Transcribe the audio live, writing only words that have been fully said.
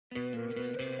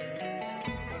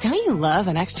Don't you love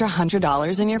an extra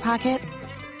 $100 in your pocket?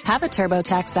 Have a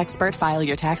TurboTax expert file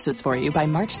your taxes for you by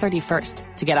March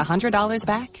 31st to get $100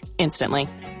 back instantly.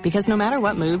 Because no matter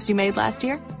what moves you made last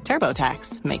year,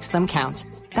 TurboTax makes them count.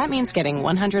 That means getting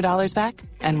 $100 back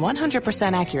and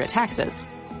 100% accurate taxes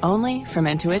only from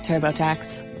Intuit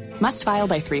TurboTax. Must file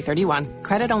by 3/31.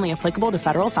 Credit only applicable to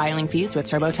federal filing fees with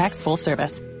TurboTax full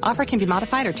service. Offer can be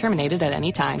modified or terminated at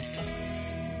any time.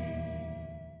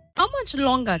 How much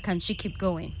longer can she keep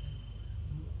going?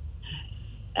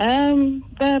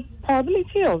 The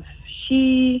probability of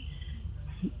she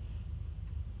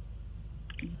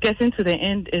getting to the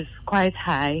end is quite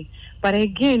high. But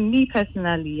again, me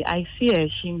personally, I fear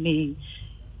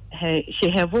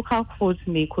her vocal cords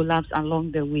may collapse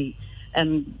along the way.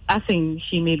 I think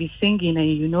she may be singing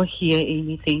and you not hear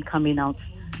anything coming out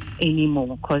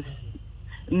anymore, because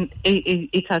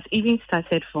it has even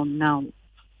started from now.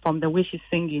 From the way she's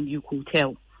singing, you could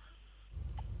tell.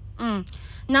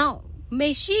 Now,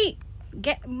 may she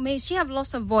have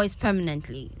lost her voice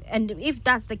permanently? And if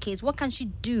that's the case, what can she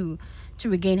do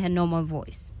to regain her normal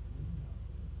voice?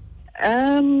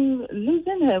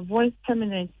 Losing her voice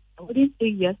permanently, I wouldn't say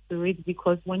yes to it,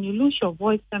 because when you lose your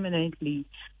voice permanently,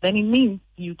 then it means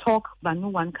you talk but no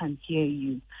one can hear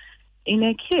you. In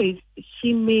a case,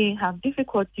 she may have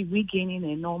difficulty regaining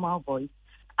a normal voice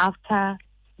after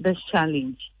this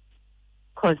challenge,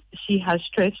 because she has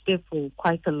stretched it for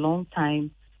quite a long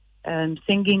time.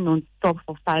 Singing non-stop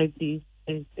for 5 days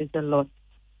is a lot.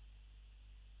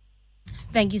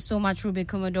 Thank you so much, Ruby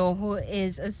Commodore, who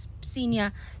is a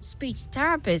senior speech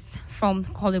therapist from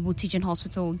Kolebu Teaching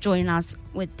Hospital, joining us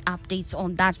with updates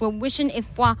on that. We're wishing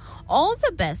Ifwa all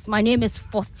the best. My name is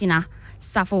Faustina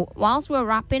Safo. Whilst we're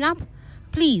wrapping up,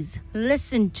 please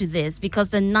listen to this,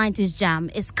 because the 90s Jam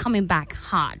is coming back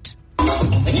hard.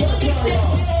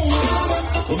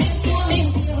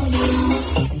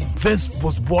 This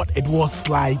was what it was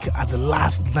like at the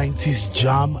last 90s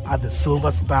Jam at the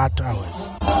Silver Star Towers.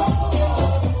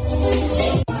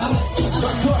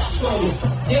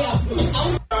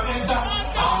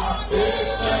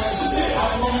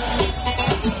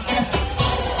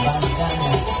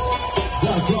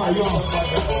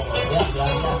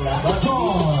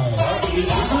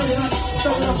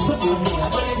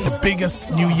 The biggest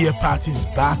New Year party is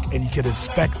back, and you can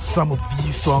expect some of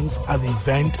these songs at the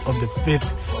event on the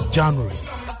 5th January.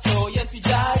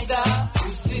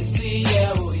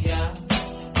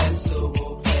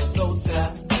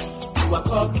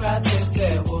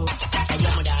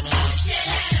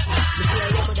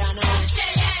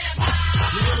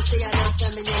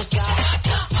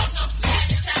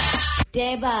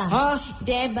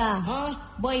 Deba,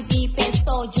 boy be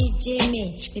so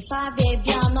Jimmy. If I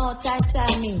baby no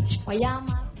tata me.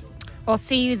 I'll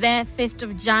see you there 5th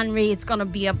of January. It's going to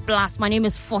be a blast. My name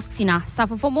is Faustina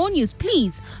Safo. For more news,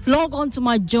 please log on to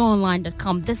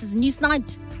myjoyonline.com. This is News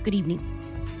Night. Good evening.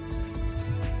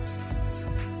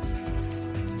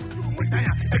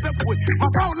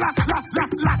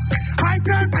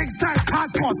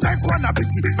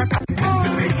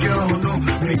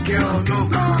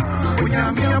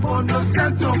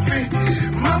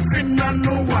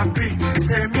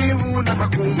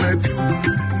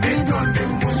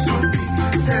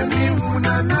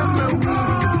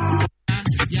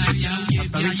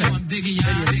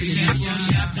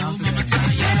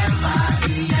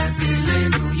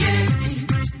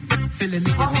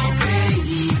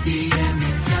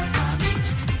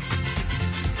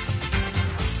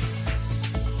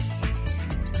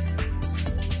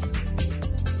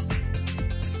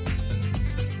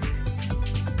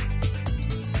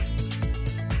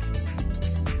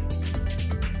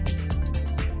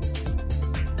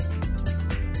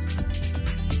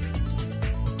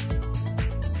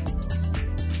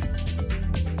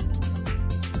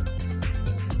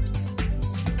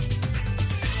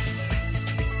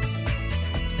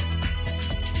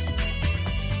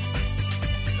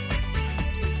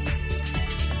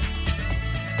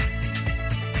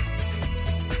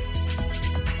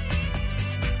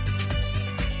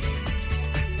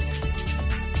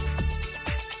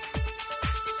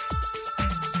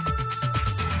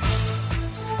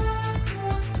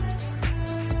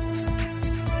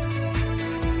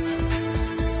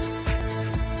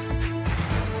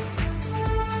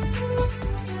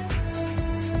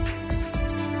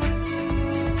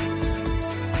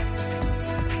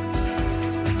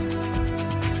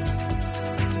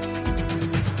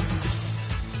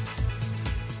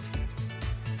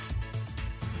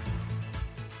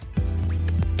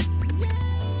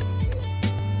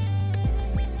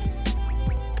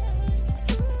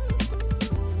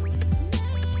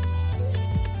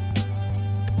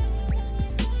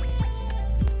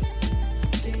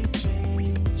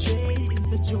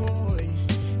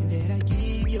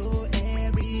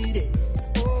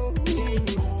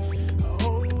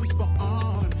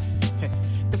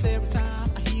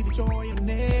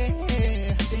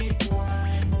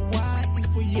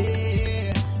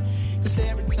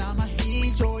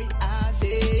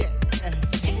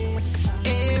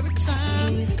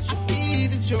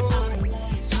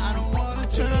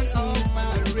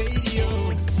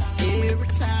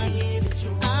 time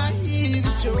I hear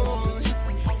the joy,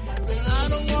 I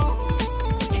don't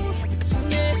want to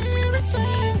every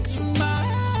time I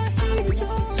hear the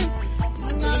joy, I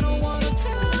don't want to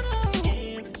turn on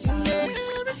every time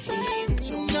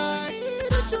I hear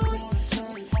the joy,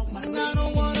 I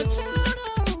don't want to turn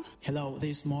on. Hello,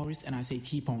 this is Morris, and I say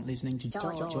keep on listening to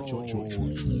George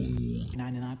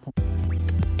 99.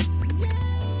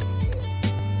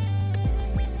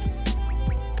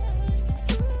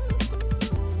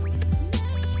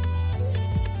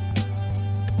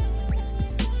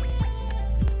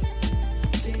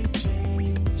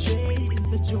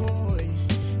 Joy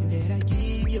that I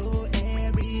give you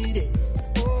every day.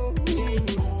 Oh,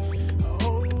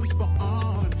 it's for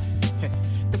on.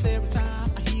 Cause every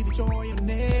time I hear the joy in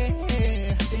there.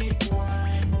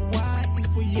 Why is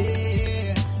for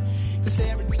yeah? Cause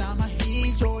every time I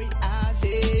hear joy, I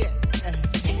say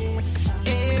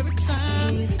every time I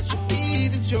hear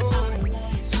the joy, I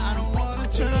don't wanna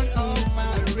turn on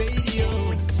my radio.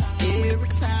 Every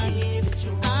time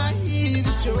I hear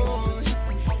the joy,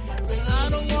 I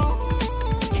don't want to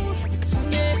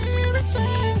every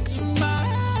time I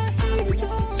hear the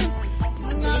joy,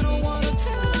 I don't want to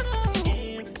turn on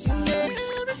every time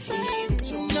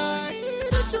I hear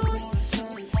the joy,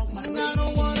 I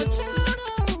don't want to turn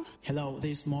on. Hello,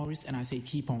 this is Morris, and I say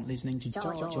keep on listening to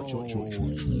George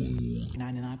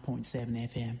 99.7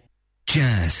 FM.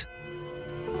 Jazz,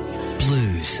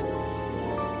 blues,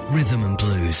 rhythm and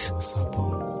blues,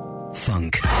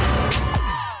 funk,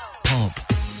 pop,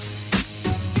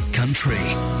 country,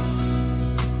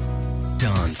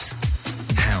 dance,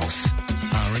 house,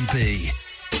 R&B,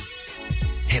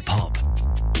 hip-hop,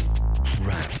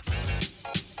 rap,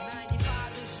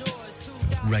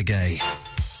 reggae,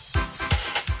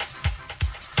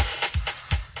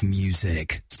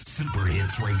 music. Super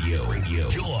Hits Radio.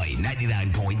 Joy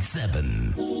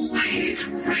 99.7. Hit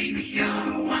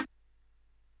Radio.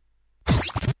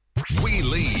 We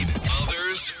lead,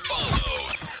 others follow.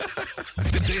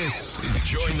 This is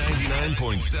Joy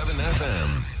 99.7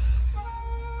 FM.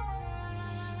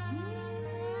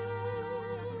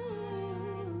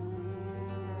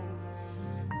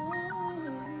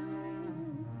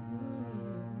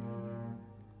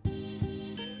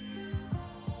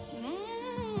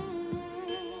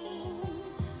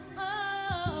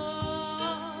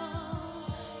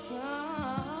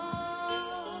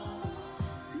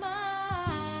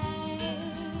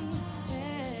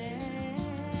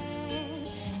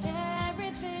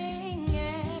 Everything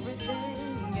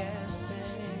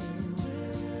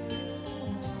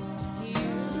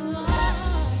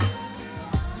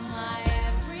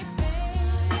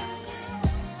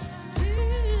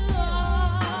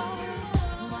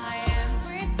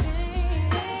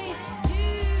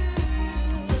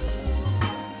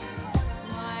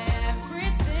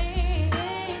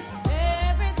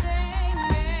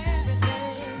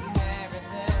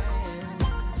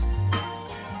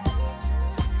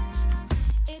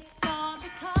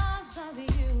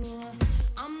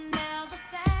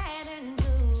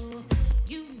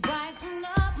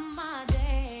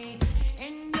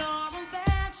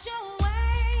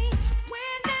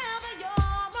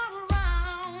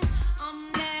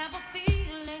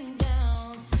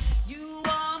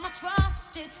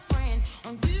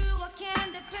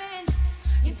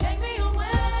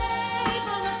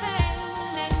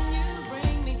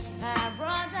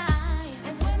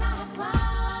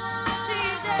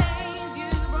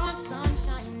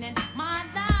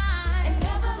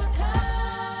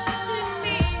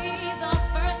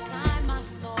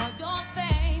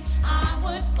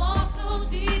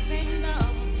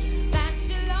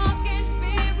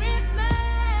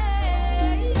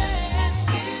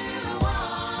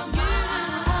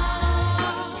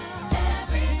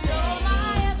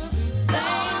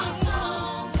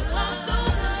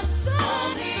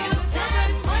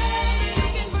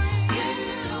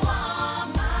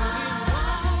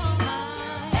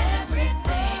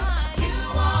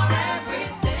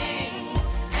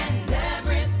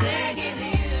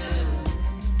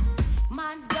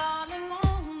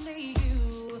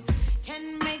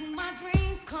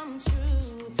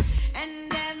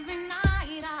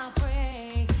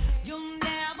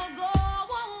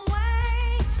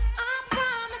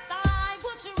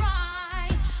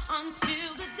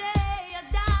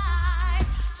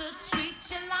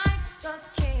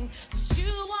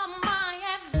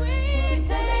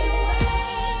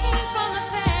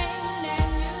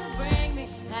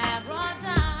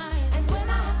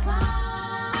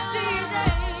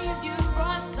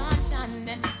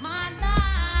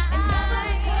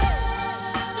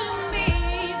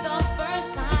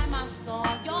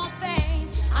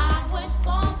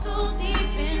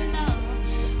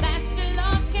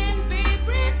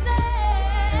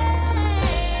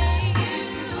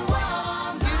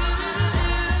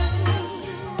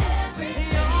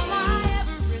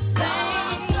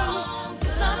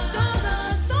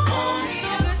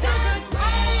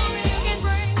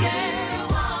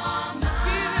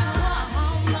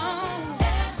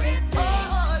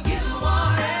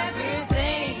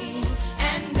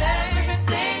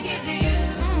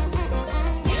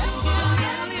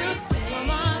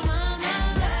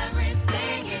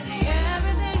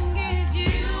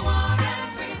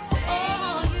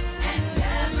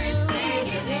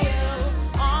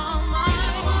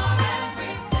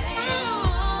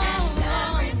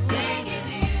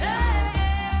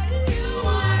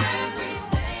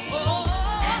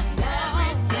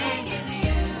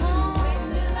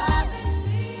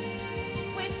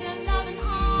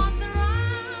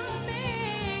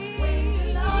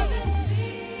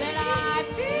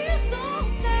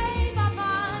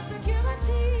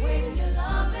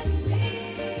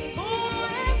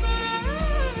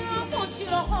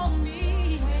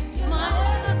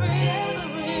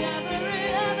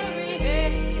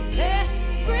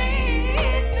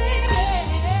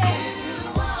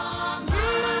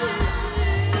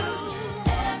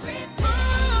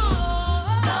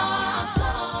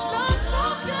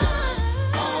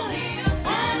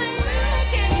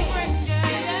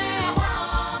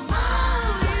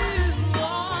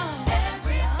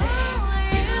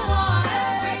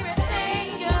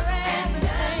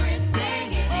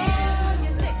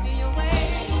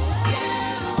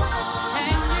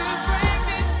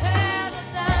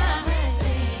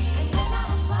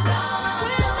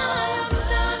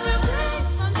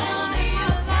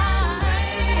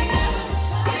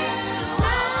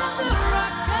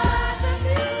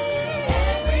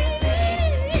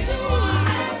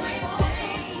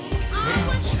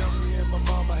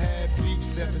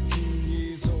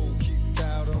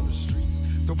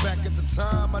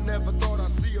never thought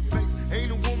I'd see her face.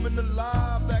 Ain't a woman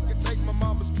alive that could take my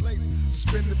mama's place.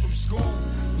 Suspended from school,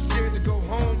 I'm scared to go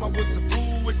home. I was a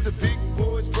fool with the big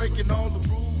boys breaking all the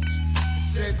rules.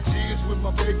 Shed tears with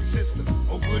my baby sister.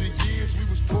 Over the years we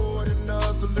was poor than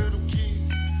other little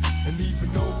kids. And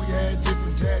even though we had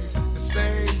different daddies, the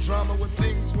same drama when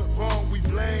things went wrong, we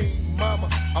blame mama.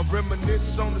 I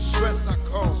reminisce on the stress I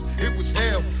caused. It was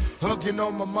hell, hugging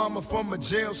on my mama from a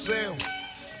jail cell.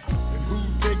 And who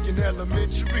thinking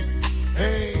elementary?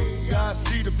 Hey, I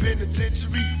see the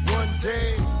penitentiary one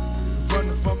day.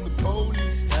 Running from the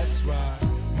police, that's right.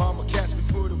 Mama catch me,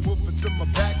 put a whooping to my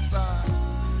backside.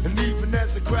 And even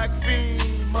as a crack fiend,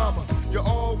 mama, you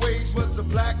always was the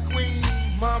black queen,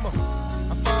 mama.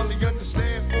 I finally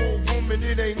understand for a woman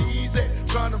it ain't easy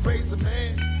trying to raise a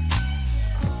man.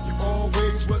 You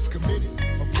always was committed,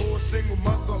 a poor single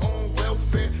mother on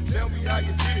welfare. Tell me how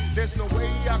you did it, there's no way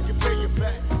I can pay you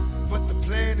back. But the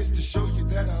plan is to show you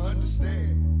that I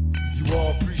understand. You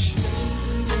all appreciate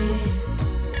it.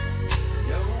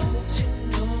 Don't you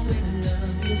know we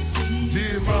love you, sweet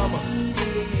dear mama?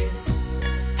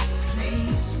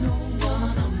 Place no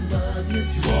one above you,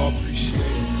 sweet. You all appreciate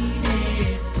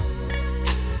it.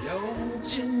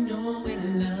 Don't you know we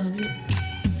love you?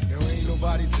 Now ain't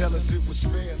nobody tell us it was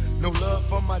fair. No love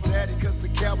for my daddy cause the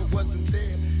coward wasn't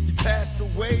there. He passed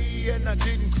away and I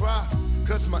didn't cry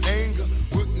cause my anger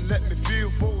wouldn't let me feel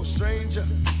for a stranger.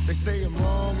 They say I'm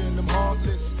wrong and I'm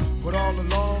heartless, but all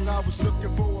along I was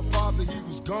looking for a father, he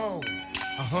was gone.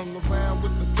 I hung around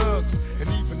with the thugs, and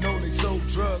even though they sold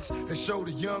drugs, they showed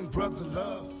a young brother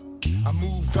love. I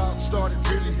moved out, started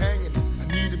really hanging. I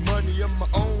needed money of my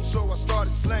own, so I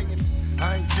started slanging.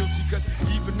 I ain't guilty, cause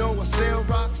even though I sell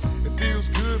rocks, it feels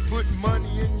good putting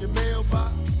money in your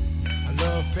mailbox. I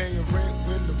love paying rent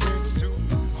when the rent's due.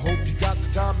 I hope you got the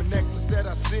diamond necklace that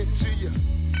I sent to you.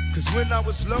 Cause when I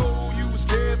was low, you was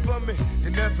there for me. You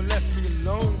never left me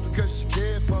alone because you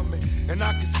cared for me. And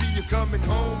I can see you coming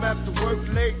home after work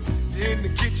late. You're in the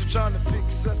kitchen trying to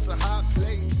fix us a hot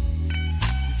plate.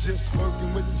 You're just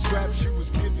working with the scraps you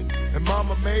was given. And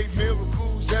mama made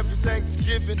miracles every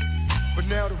Thanksgiving. But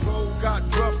now the road got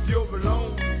rough, you're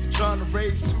alone. You're trying to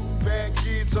raise two bad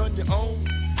kids on your own.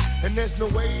 And there's no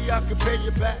way I can pay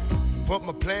you back. But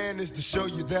my plan is to show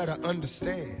you that I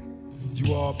understand.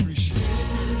 You all appreciate it.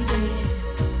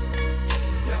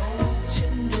 Don't you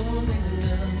know we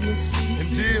love you, sweet. And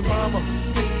dear mama,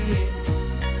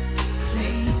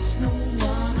 place no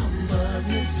one above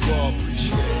you, sweet. You all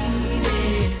appreciate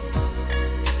it.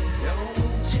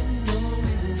 Don't you know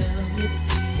we love you.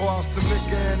 Pour out some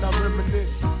liquor and I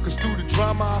reminisce. Cause through the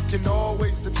drama I can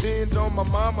always depend on my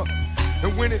mama.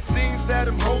 And when it seems that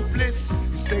I'm hopeless,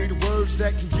 you say the words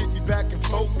that can get me back in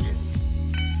focus.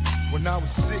 When I was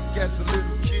sick as a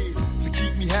little kid, to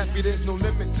keep me happy, there's no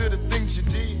limit to the things you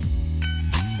did.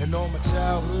 And all my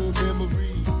childhood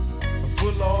memories are full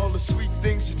of all the sweet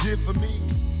things you did for me.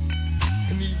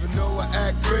 And even though I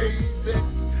act crazy,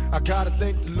 I gotta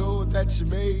thank the Lord that you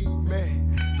made me.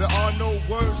 There are no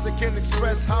words that can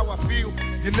express how I feel.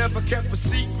 You never kept a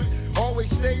secret,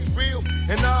 always stayed real.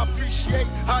 And I appreciate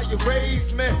how you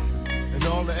raised me and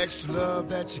all the extra love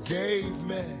that you gave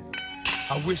me.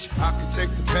 I wish I could take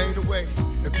the pain away.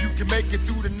 If you can make it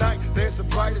through the night, there's a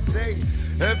brighter day.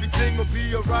 Everything will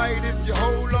be alright if you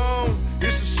hold on.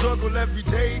 It's a struggle every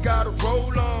day, gotta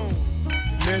roll on.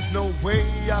 And there's no way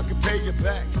I can pay you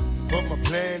back. But my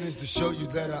plan is to show you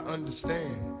that I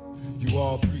understand. You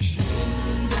all appreciate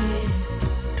it.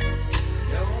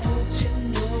 Don't you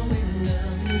know we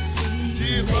love you, sweet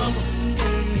dear mama.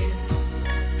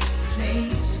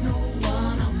 Place no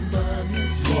one above you,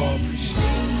 sweet. You all appreciate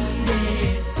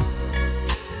it.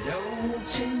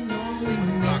 Don't you know we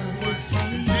love you,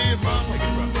 sweet dear mama.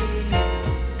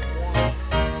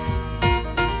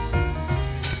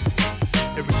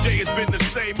 Every day it's been the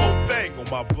same old thing on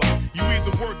my block. You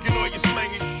either working or you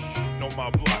slanging on my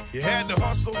block. You had to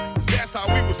hustle, cause that's how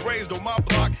we was raised on my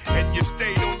block. And you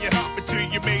stayed on your hop until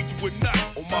you made you a nut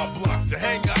on my block. To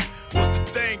hang out was the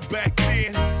thing back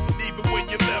then. And even when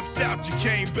you left out, you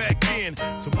came back in.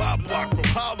 To my block from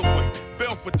Holloway,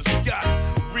 Belford to Scott.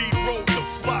 Reed Road to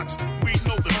Fox, we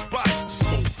know the spots to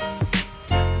smoke.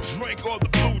 Drink all the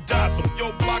blue dots on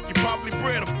your block. You probably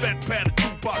bred a fat pad of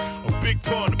Tupac, a big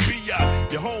pun of B.I.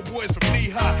 Your homeboys from knee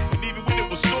high, and even when it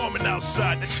was storming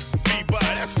outside,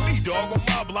 that's me, dog, on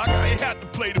my block. I ain't had to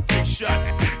play the big shot.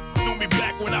 Knew me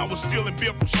back when I was stealing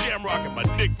beer from Shamrock, and my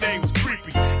nickname was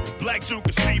Creepy. If Black Two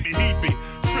could see me, he'd be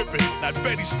tripping. I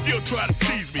bet he still try to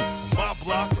tease me. My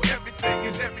block, everything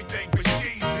is everything for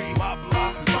cheesy. My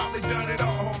block, we probably done it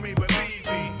all, homie, believe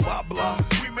me. My block,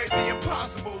 we made the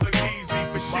impossible look easy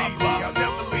for cheesy. I'll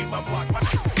never leave my block.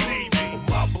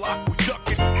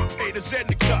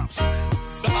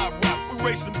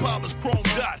 Impala's chrome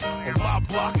dot on my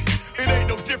block. It ain't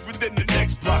no different than the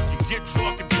next block. You get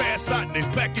drunk and pass out and they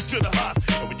pack you to the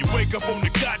hospital. And when you wake up on the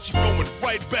cot, you're going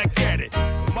right back at it.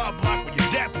 On my block, when you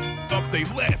dap up, they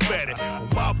laugh at it. On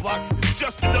my block, it's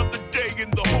just another day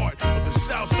in the heart of the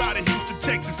south side of Houston,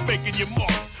 Texas, making your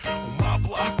mark. On my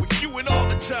block, with you and all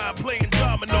the time playing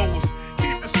dominoes.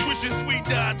 Keep the swishing sweet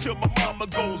down till my mama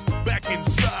goes back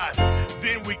inside.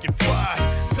 Then we can fly,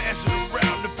 pass it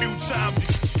around a few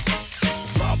times.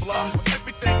 My block,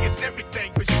 everything is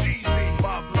everything for Sheezy.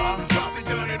 My block, probably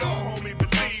done it all, homie,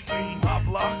 believe me. My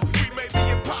block, we made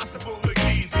the impossible look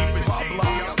easy. But Sheezy,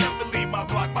 I'll never leave my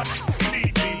block, my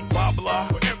need me. My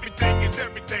block, everything is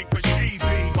everything for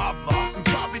Sheezy. My block, we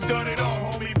probably done it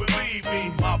all, homie, believe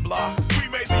me. My block, we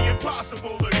made the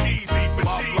impossible look easy. But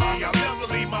Sheezy, I'll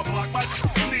never leave my block, my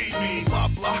need me. My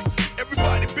block,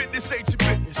 everybody business ain't your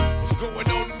business. What's going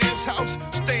on in this house?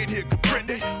 Staying here,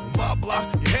 comprende. On my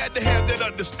block, you had to have that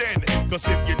understanding. Cause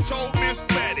if you told Miss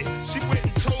Maddie, she went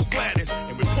and told Gladys.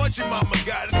 And when Punchy Mama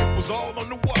got it, it was all on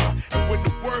the wire. And when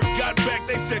the word got back,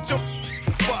 they said, yo,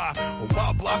 fire. On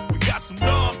my block, we got some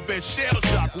non-fed shell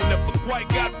shock. We never quite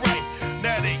got right.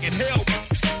 Now they in hell.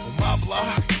 On my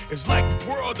block, it's like the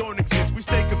world don't exist. We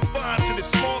stay confined to this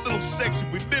small little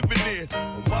section we living in.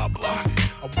 On my block,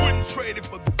 I wouldn't trade it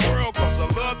for the world. Cause I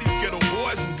love these ghetto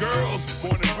boys and girls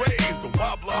born and raised on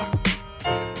my block.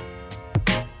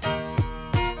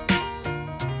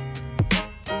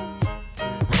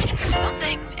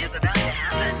 Something is about to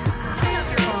happen. Turn up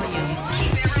your volume.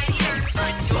 Keep it right here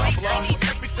on Joy 90.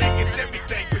 Everything is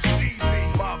everything for Sheezy.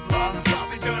 My block,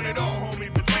 probably done it all, homie,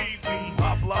 believe me.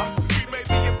 My block, we made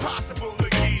the impossible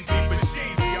look easy. But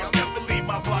Sheezy, I'll never leave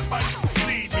my block, my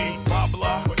need me. My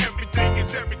block, everything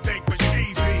is everything for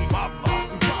Sheezy. My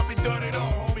block, we probably done it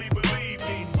all, homie, believe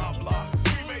me. My block,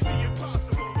 we made the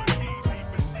impossible look easy.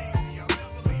 But Sheezy, I'll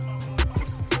never leave my block.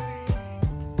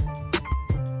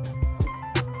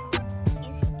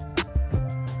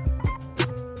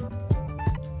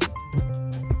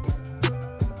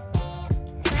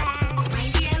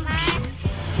 Radio means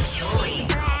joy.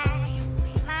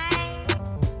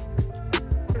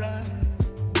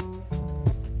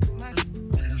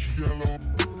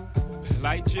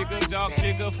 Light jigger, dark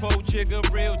jigger, faux jigger,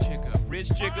 real jigger. Rich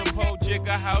jigger, po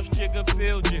jigger, house jigger,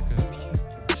 field jigger.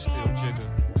 Still jigger.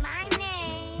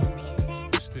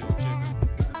 Still jigger.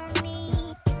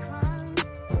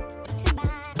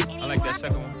 I like that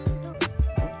second one.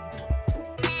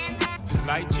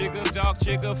 Light jigger, dark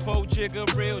jigger, faux jigger,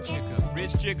 real jigger.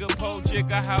 Rich jigger, po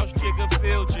jigger, house jigger,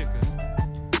 field jigger.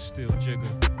 Still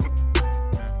jigger.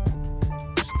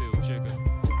 Still jigger.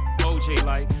 OJ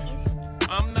like.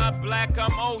 I'm not black,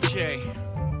 I'm OJ.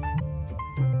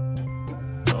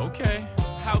 Okay,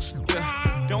 house nigga,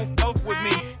 don't fuck with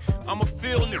me. I'm a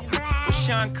field nigga with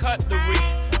Sean Cutlery.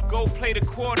 Go play the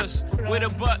quarters where the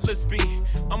butlers be.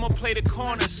 I'ma play the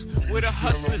corners where the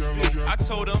hustlers be. I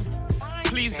told them,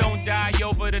 please don't die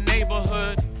over the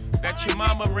neighborhood that your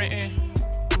mama renting.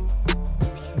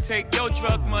 Take your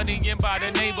drug money and buy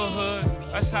the neighborhood.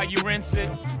 That's how you rinse it.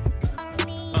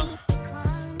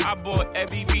 I bought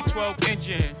every V12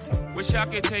 engine. Wish I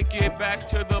could take it back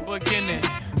to the beginning.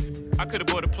 I could have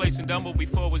bought a place in Dumbo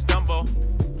before it was Dumbo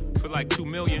for like $2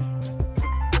 million.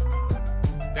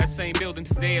 That same building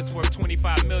today is worth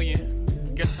 $25 million.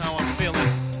 Guess how I'm feeling?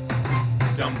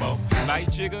 Dumbo. Light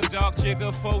jigger, dark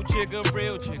jigger, faux jigger,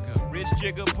 real jigger. Rich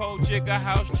jigger, po jigger,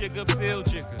 house jigger, field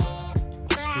jigger.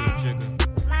 Still jigger.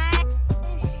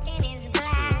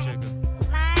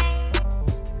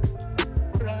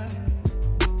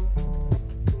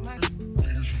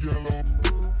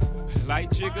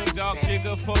 Light jigger, dark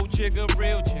jigger, faux jigger,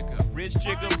 real jigger. Rich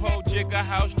jigger, po jigger,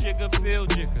 house jigger, field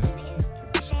jigger.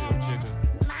 Still jigger.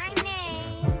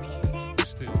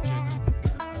 Still jigger.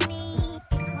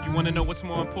 You wanna know what's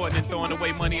more important than throwing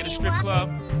away money at a strip club?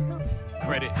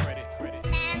 Credit.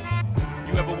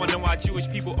 You ever wonder why Jewish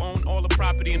people own all the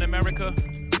property in America?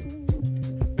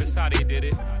 That's how they did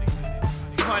it.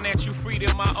 Financial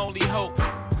freedom, my only hope.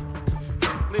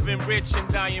 Living rich and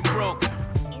dying broke.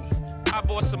 I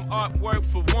bought some artwork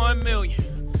for $1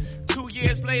 million. 2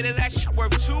 years later, that shit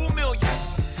worth $2 million.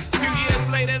 Few years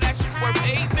later, that shit worth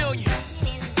 $8 million.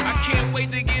 I can't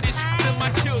wait to get this shit to my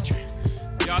children.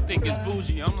 Y'all think it's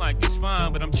bougie, I'm like, it's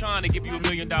fine, but I'm trying to give you $1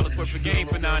 million worth of game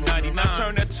for $9.99. I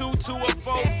turn a 2 to a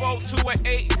 4, 4 to an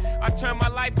 8. I turn my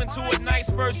life into a nice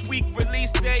first week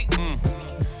release date.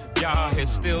 Y'all out here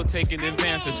still taking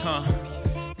advances, huh?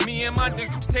 Me and my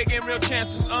niggas taking real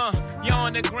chances, Y'all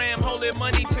on the gram holding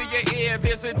money to your ear.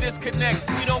 There's a disconnect,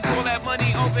 we don't call that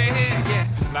money over here, yeah.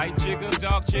 Light jigger,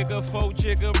 dark jigger, faux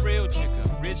jigger, real jigger.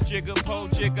 Rich jigger, po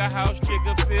jigger, house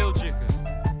jigger, field jigger.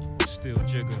 Still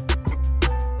jigger.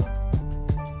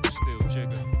 Still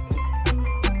jigger.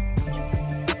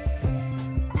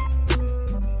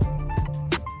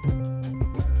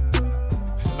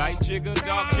 Light jigger,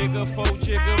 dark jigger, faux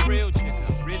jigger, real jigger.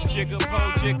 Rich jigger,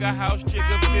 po jigger, house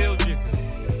jigger, field jigger.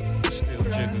 Still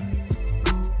jigger.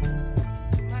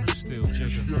 Still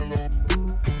jigger.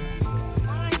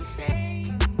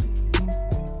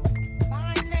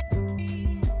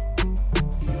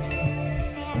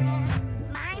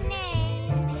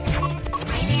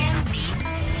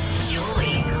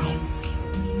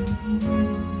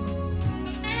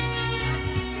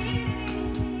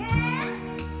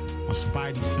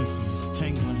 Spidey senses is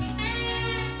tingling.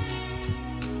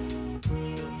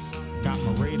 Got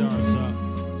my radars up.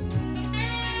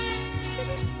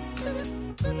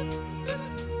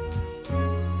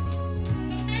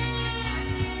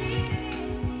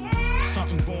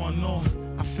 Something going on.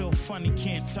 I feel funny,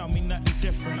 can't tell me nothing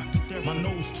different. My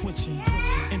nose twitching.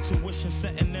 Intuition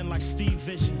setting in like Steve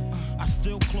Vision. I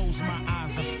still close my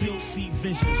eyes, I still see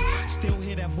visions. Still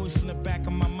hear that voice in the back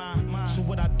of my mind. So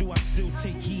what I do, I still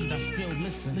take heed, I still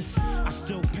listen. I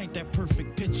still paint that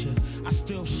perfect picture. I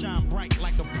still shine bright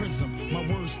like a prism. My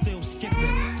words still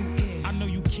skipping through air. I know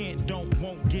you can't, don't,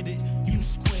 won't get it. You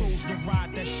chose to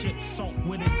ride that ship, sunk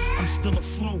with it. I'm still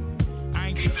afloat. I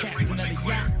ain't the captain of the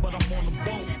yacht, but I'm on the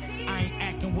boat. I ain't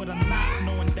acting what I'm not,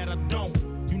 knowing that I don't.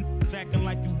 You acting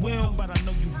like you will, but I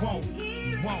know you won't.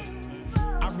 You won't.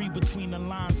 I read between the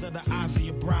lines of the eyes of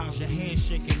your brows. Your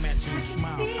handshake ain't matching your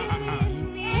smile.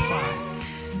 You fine.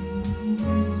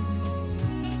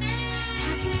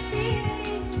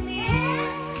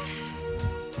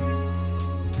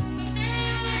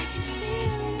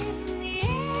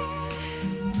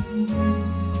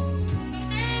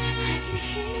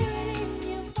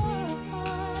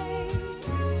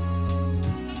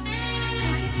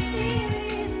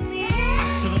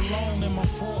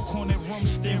 I'm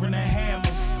staring at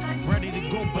hammers, ready to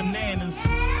go bananas.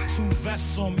 2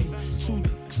 vests on me, 2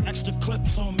 extra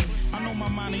clips on me. I know my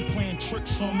mind ain't playing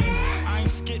tricks on me. I ain't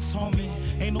skits, homie.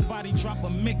 Ain't nobody drop a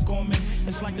mic on me.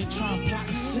 It's like they try and plot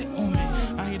and sit on me.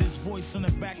 I hear this voice in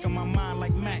the back of my mind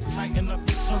like Mac, tighten up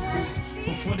your circle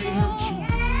before they hurt you.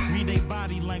 Read their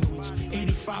body language.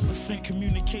 85%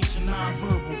 communication,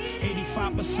 non-verbal.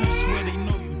 85% swear they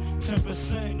know you.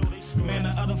 10%, man, the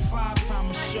other 5 times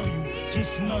I'ma show you.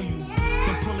 Just know you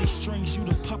can pull a strings, you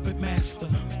the puppet master.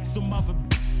 Them other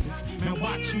bitches, man,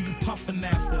 watch who you puffin'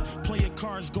 after. Play your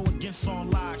cards, go against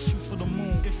all odds. Shoot for the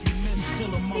moon, if you miss,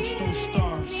 still amongst those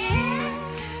stars.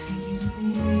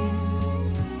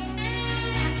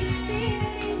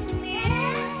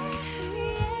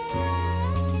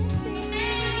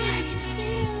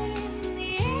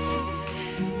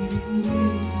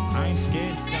 I ain't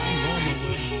scared, I ain't going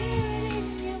nowhere.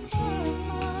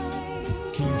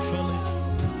 Can you feel it?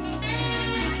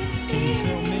 Can you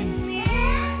feel me?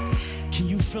 Can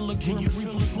you feel it? Can you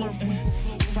feel it floating?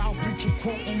 Foul preacher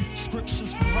quoting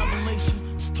scriptures for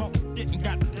revelation. Just talking shit and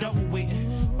got the devil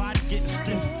waiting. Body getting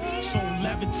stiff, soul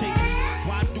levitating.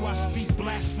 Why do I speak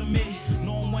blasphemy?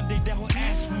 Knowing one day that will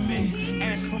ask for me.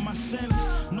 Ask for my sins.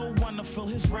 No one to feel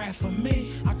his wrath for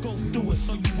me. I go through it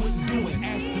so you wouldn't do it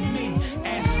after me.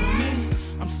 Ask for me.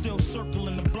 I'm still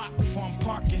circling the block before I'm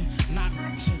parking. Not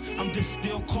I'm just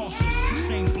still cautious.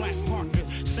 Same black Parker,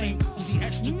 same the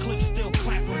extra clip still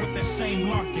clapping with that same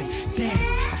larkin. Damn,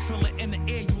 I feel it in the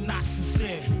air, you not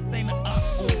sincere. Ain't a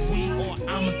us or we or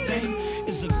I'm a thing.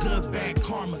 It's a good, bad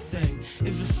karma thing.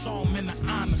 It's a song in the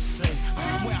honor say. I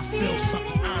swear I feel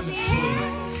something honestly.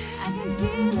 I can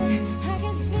feel it, I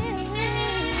can feel it,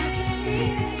 I can feel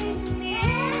it in the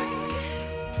air.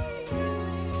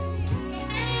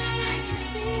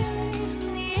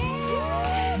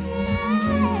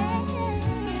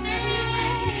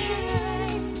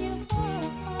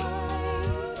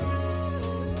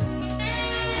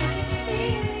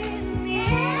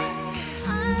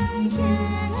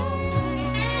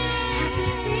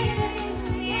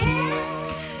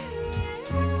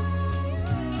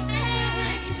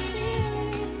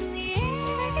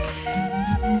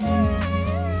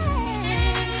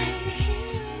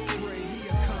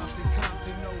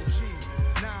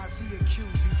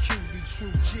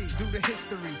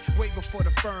 For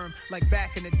the firm, like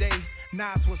back in the day,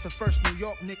 Nas was the first New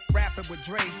York Nick rapper with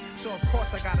Dre. So of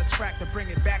course I got a track to bring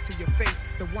it back to your face.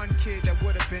 The one kid that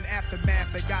would have been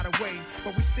aftermath that got away,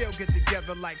 but we still get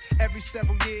together like every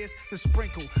several years to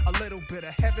sprinkle a little bit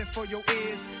of heaven for your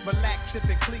ears. Relax,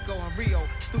 sipping Clico and Rio,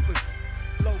 stupid.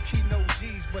 Low key, no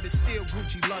G's, but it's still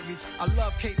Gucci luggage. I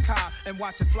love Cape Cod and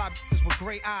watching fly bitches with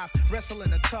gray eyes. Wrestle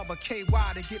in a tub of KY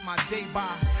to get my day by.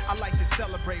 I like to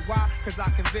celebrate. Why? Cause I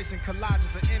can vision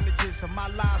collages of images of my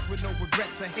lives with no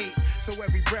regrets or hate. So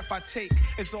every breath I take,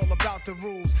 it's all about the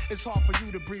rules. It's hard for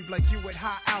you to breathe like you at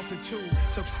high altitude.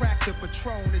 So crack the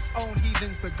Patron, its own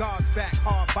heathens, the guards back.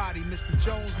 Hard body, Mr.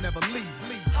 Jones never leave.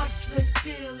 Hustlers,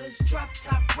 dealers, drop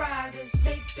top riders,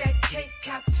 make that cake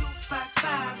cop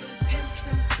 255ers, pimps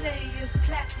and players,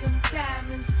 platinum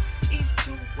diamonds, east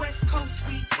to west coast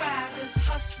we riders.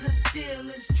 Hustlers,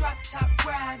 dealers, drop top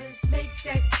riders, make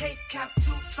that cake cop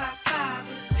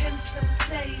 255ers, pimps and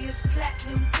players,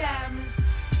 platinum diamonds,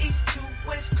 east to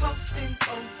west coast and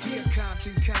yeah,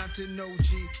 Compton,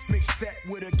 OG. Mix that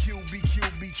with a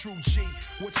QB, true G.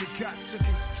 What you got?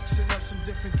 Send up some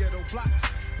different ghetto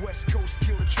blocks. West Coast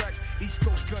killer tracks, East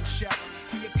Coast gunshots.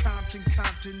 Here Compton,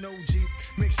 OG.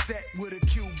 Mix that with a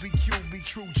QB,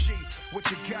 true G. What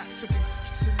you got?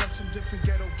 Send up some different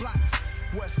ghetto blocks.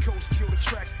 West Coast killer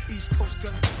tracks, East Coast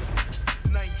gunshots.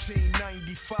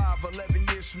 1995, 11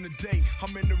 years from today,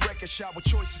 I'm in the record shop with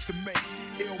choices to make.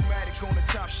 Illmatic on the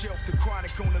top shelf, the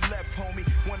Chronic on the left, homie.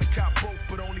 Wanna cop both,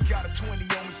 but only got a 20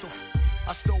 on me, so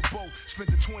I stole both,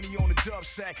 spent the 20 on the dub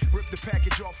sack, ripped the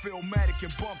package off Illmatic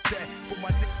and bumped that. For my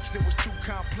niggas, that was too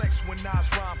complex when Nas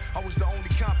rhymed. I was the only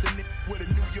Compton nigga with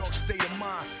a New York state of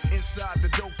mind. Inside the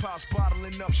dope house,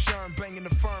 bottling up Sherm, banging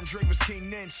the firm. Dre was king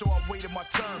then, so I waited my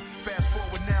turn. Fast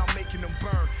forward now, making them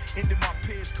burn. Ended my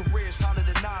peers' careers, hotter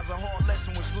than Nas, a hard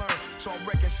lesson was learned. So I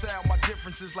reconcile my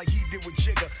differences like he did with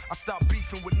Jigga. I stopped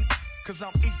beefing with cause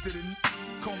I'm ether than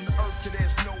comb the earth till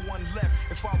there's no one left.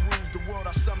 If I ruled the world,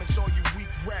 I summons all you weak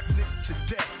rap niggas to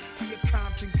death. Here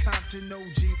Compton,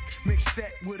 OG. Mix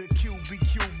that with a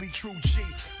QB, true G.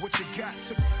 What you got?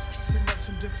 Send up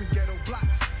some different ghetto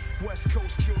blocks. West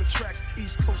Coast killer tracks,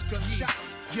 East Coast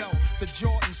gunshots. Yo, the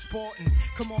Jordan sporting.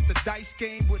 Come off the dice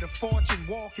game with a fortune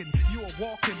walking. You a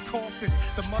walking coffin.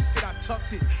 The musket, I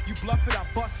tucked it. You bluff it, I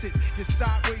bust it. You're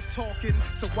sideways talking,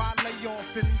 so why lay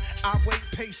offin'? I wait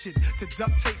patient to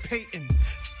duct tape painting.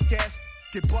 Gas,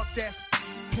 get bucked ass,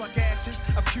 pluck ashes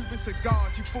of Cuban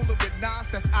cigars. You full of with Nas,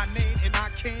 that's I name, and I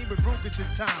came with Rugers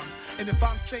this time. And if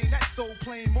I'm saying that soul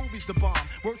plane movie's the bomb,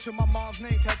 word to my mom's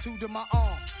name tattooed to my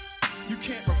arm. You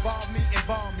can't revolve me,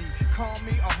 embalm me, calm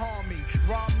me or harm me,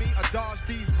 rob me or dodge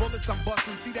these bullets I'm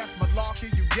busting. See, that's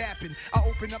malarkey, you yapping. I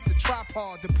open up the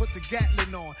tripod to put the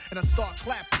Gatlin on, and I start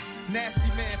clapping. Nasty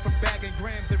man from bagging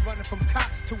grams and running from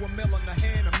cops to a mill on the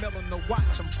hand, a mill on the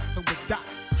watch. I'm f***ing with Doc.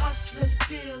 Hustlers,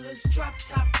 dealers, drop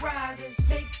top riders,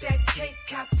 make that cake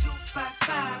cop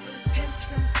 255ers,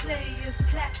 pimps and players,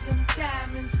 platinum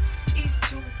diamonds, east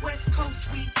to west coast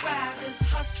we riders.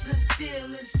 Hustlers,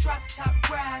 dealers, drop top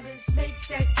riders, make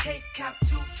that cake cop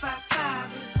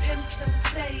 255ers, pimps and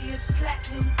players,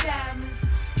 platinum diamonds,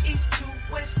 east to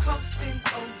west coast and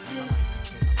oh yeah.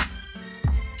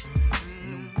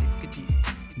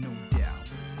 No doubt.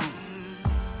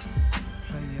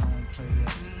 Play on, play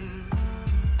it.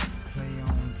 Play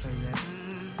on, play it.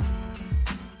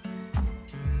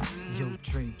 Yo,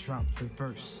 Dre, drop the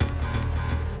verse.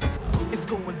 It's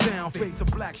going down, fade to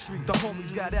Black Street. The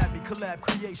homies got at me, collab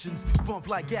creations. Bump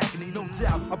like agony, no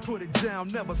doubt. I put it down,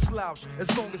 never slouch. As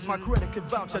long as my credit can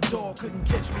vouch, a dog couldn't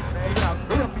catch me. Say out.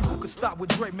 Tell me who could stop with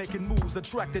Dre making moves,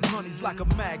 attracting honeys like a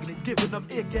magnet, giving them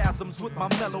orgasms with my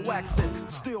mellow accent.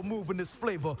 Still moving this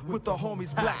flavor with the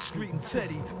homies Black Street and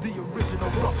Teddy, the original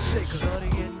rough shakers.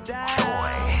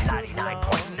 Joy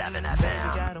 99.7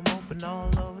 FM. Got 'em open all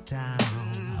over town.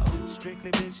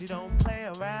 Strictly bitch, you don't play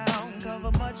around.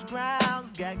 Cover much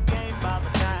grounds, got game by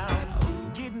the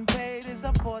pound. Getting paid is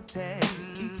a forte,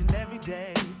 each and every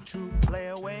day. True play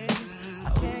away. I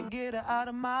can't get her out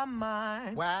of my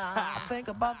mind. Wow. I think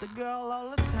about the girl all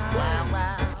the time.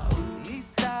 Wow.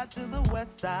 East side to the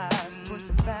west side,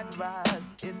 pushing fat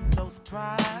rides, it's no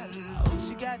surprise.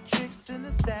 She got tricks in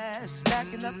the stash,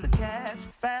 stacking up the cash,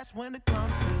 fast when it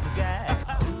comes to the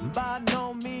gas. By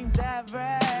no means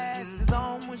average, it's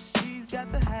on when she's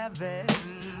got to have it.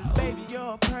 Baby,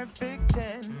 you're a perfect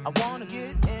 10, I wanna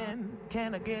get in,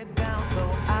 can I get down so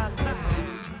I can?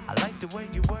 I like the way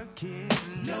you work it,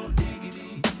 no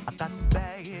diggity, I got to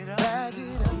bag it up.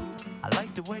 I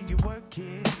like the way you work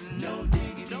it, no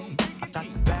diggity, I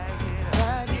got to bag it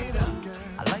up.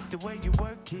 I like the way you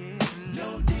work it,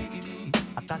 no diggity,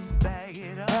 I got to bag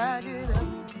it up.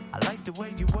 I like the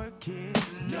way you work it,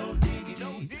 no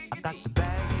diggity, I got to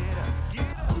bag it up.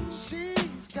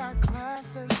 She's got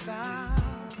class and style,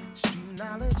 street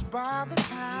knowledge by the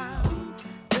pound.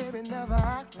 Baby never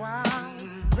act wild,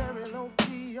 very low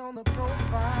key on the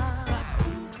profile.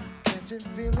 Can't catching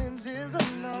feelings is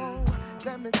a no.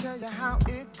 Let me tell you how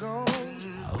it goes.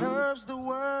 Curves the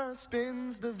word,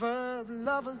 spins the verb.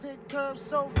 Lovers hit curves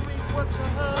so free, what you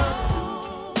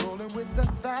heard. Rolling with the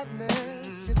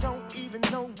fatness, you don't even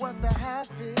know what the half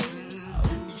is.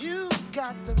 You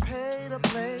got to pay to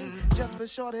play, just for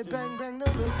shorty bang bang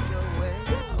to look your way.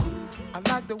 I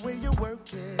like the way you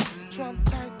work it, Trump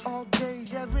tight all day,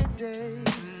 every day.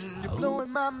 You're blowing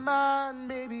my mind,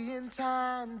 maybe in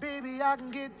time, baby, I can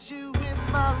get you in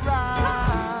my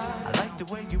ride. I like the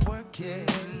way you work it,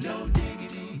 no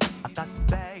diggity. I got to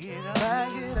bag it up.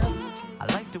 Bag it up. I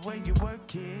like the way you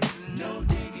work it, no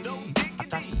diggity. I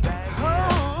got to bag it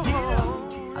up.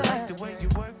 I like the way you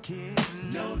work it,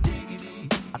 no diggity.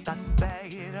 I got to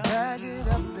bag it up. Bag it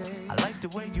up, baby. I like the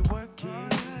way you work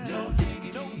it, no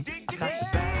diggity. I got to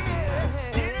bag it up.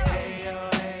 Hey yo,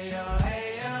 hey yo, hey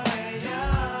yo, hey yo.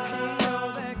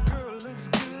 That girl looks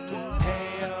good. Hey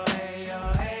yo, hey yo,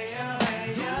 hey yo, hey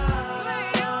yo. Hey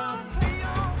yo, hey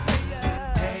yo,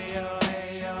 hey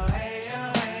yo, hey yo,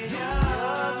 hey yo.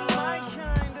 My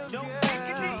kind of girl.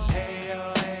 Hey yo,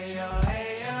 hey yo, hey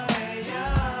yo,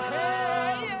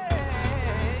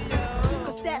 hey yo.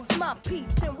 Cause that's my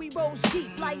peeps and we roll deep.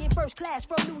 Flying first class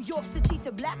from New York City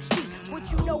to Blackstreet. What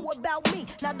you know about me?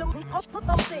 Now don't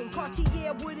thing.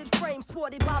 Cartier wooded frame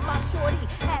sported by my shorty.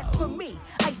 As for me,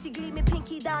 icy gleaming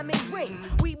pinky diamond ring.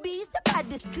 We bees the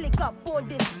baddest click up on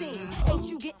this scene. Ain't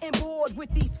you getting bored with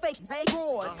these fake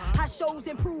broads? High shows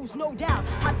improves, no doubt.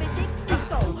 I've been thinking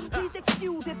so. Please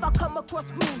excuse if I come across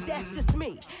rude. That's just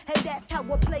me, and that's how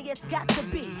a player's got to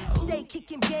be. Stay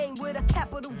kicking game with a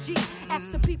capital G.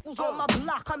 Ask the peoples on my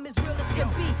block, I'm as real as can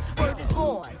be. Word is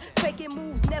born. Faking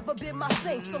moves never been my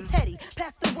thing. So Teddy,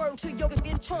 pass the word to Yoga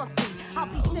and Chauncey. I'll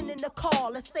be sending a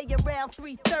call, let's say around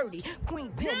 3:30.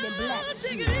 Queen Pen and Black.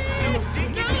 I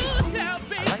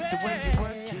like the way you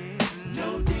work it,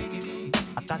 no diggity.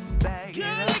 I got to bag it up.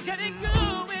 I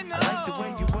like the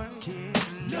way you work it,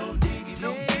 no diggity.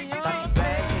 I got to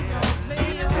bag it up. I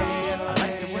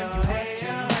like the way you work it,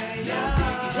 no diggity. I got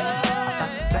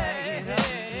to bag it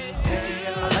up.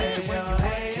 I like the way you work it,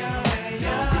 no diggity.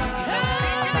 I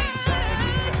got to bag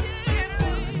it up.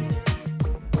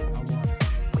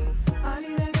 I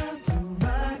need a girl to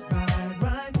ride.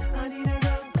 I need a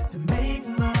girl to make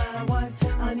my wife.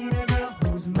 I need a girl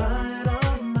who's mine,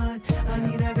 all mine. I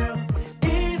need a girl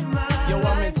in my Yo, I'm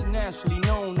life. internationally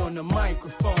known on the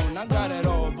microphone. I got it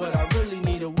all, but I really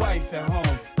need a wife at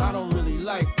home. I don't really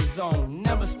like the zone,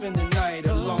 never spend the night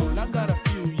alone. I got a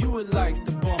few, you would like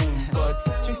the bone, but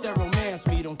chicks that romance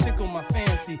me don't tickle my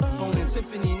fancy. Bone and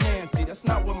Tiffany Nancy, that's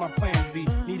not what my plans be.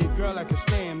 Need a girl that can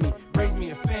stand me, raise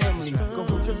me a family. Go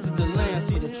from trips to the land,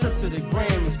 see the trips to the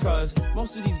Grammys. Cause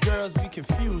most of these girls be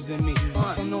confusing me.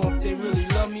 I don't know if they really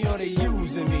love me or they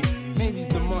using me. Maybe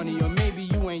it's the money or maybe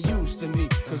you ain't used to me.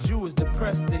 Cause you was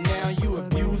depressed and now you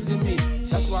abusing me.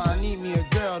 That's why I need me a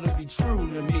girl to be true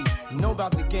to me. Know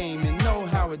about the game and know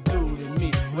how it do to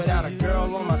me. Without a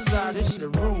girl on my side, this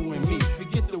shit ruin me.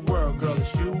 Forget the world, girl,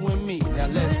 it's you and me. Now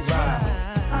let's ride.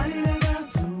 I need a girl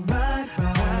to ride.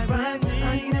 I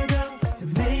need a girl to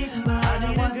make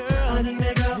my wife. I need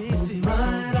a girl who's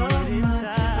mine, all mine.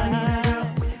 I need a girl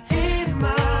in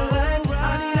my life. I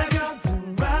need a girl to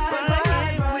ride.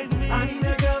 I need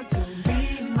a girl to be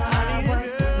my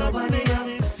wife. Nobody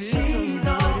else, she's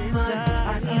all mine.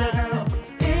 I need a girl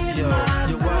in my life.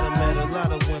 Yo, I done met a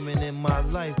lot of women in my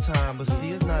lifetime, but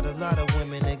see, it's not a lot of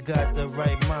women that got the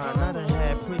right mind. I done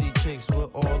had pretty chicks with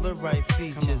all the right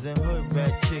features, and hood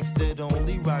rat chicks that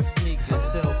only rock sneakers,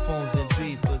 cell phones and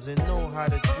beepers, and know how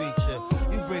to treat you.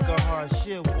 You break a heart,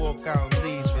 she'll walk out and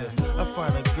leave you. I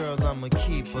find a girl, I'ma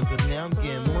keep her, cause now I'm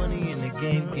getting money and the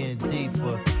game getting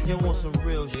deeper. You want some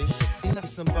real shit? You need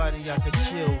somebody I could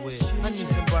chill with. I need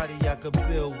somebody I could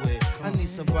build with. I need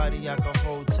somebody I could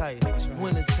hold tight.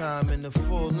 Wintertime in the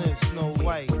full length, Snow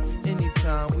White.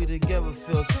 Anytime we together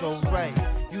feel so right.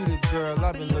 You the girl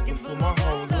I've been looking for my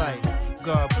whole life.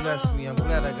 God bless me, I'm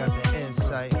glad I got the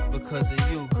insight. Because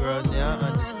of you, girl, now I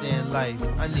understand life.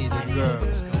 I need a girl.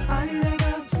 I need a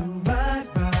girl to ride.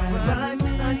 I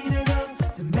need a girl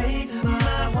to make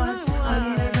my wife. I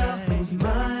need a girl who's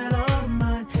mine, all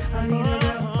mine. I need a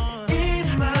girl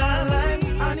in my life.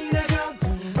 I need a girl to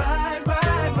ride.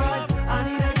 I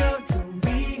need a girl to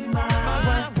be my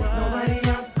wife. Nobody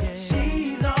else,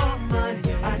 she's all mine.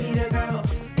 I need a girl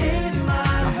in my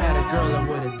life. I had a girl that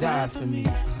would've died for me.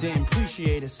 Didn't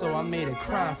appreciate it, so I made her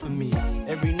cry for me.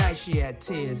 Every night she had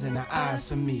tears in her eyes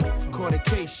for me. Caught a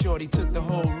case, shorty took the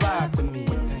whole ride for me.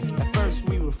 At first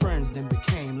we were friends, then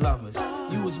became lovers.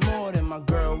 You was more than my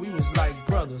girl, we was like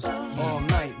brothers. All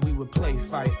night we would play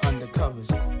fight under covers.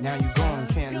 Now you gone,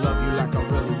 can't love you like I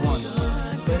really wanted.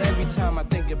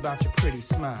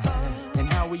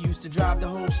 used to drive the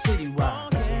whole city wide.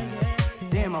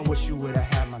 Damn, I wish you would've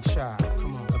had my child.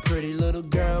 Come on, a pretty little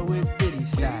girl with ditty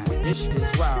style. This shit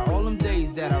is wild. All them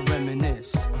days that I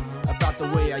reminisce about the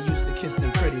way I used to kiss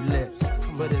them pretty lips.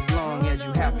 But as long as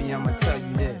you happy, I'ma tell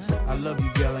you this: I love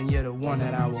you, girl, and you're the one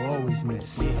that I will always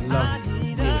miss. I love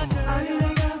you. Yeah. I need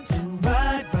a girl to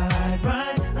ride.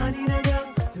 I need a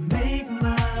girl to make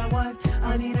my wife.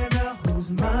 I need a girl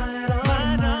who's mine, all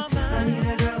mine. I need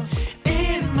a girl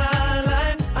in my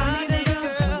life. I need a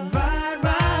girl to ride.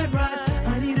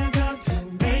 I need a girl to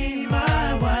be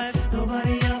my wife.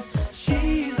 Nobody else,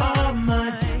 she's all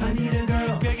mine. I need a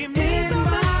girl in my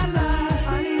life.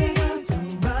 I need a girl to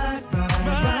ride.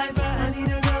 I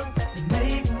need a girl to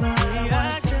make my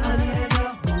wife. I need a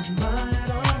girl who's mine,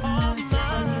 all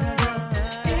mine. I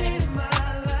need a girl in my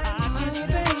life.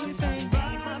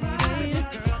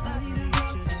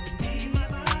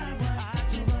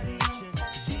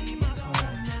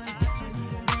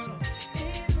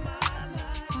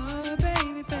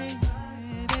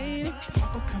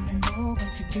 Papa coming over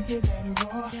to give you that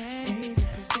raw.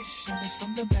 Favorite position is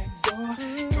from the back door.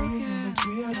 Girl, you know the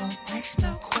drill, don't ask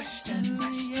no questions.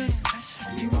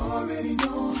 You already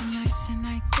know. Tonight's your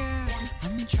night, girl.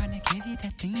 I'm trying to give you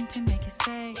that thing to make it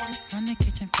say. From the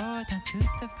kitchen floor down to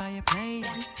the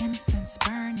fireplace. Incense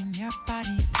burning your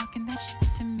body, talking that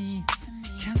shit to me.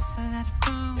 Cancel that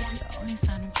phone. The only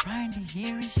sound I'm trying to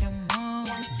hear is your moan.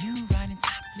 You riding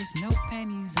topless, no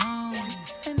panties on.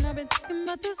 And I've been thinking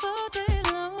about this all day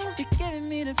long. You're giving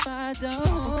me the fire,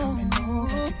 Papa coming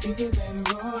over to give you that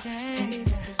raw.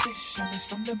 Favorite position is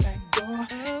from the back door.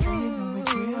 Girl, you know the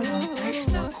drill, don't ask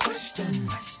no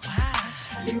questions.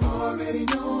 You already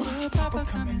know. Papa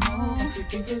coming over to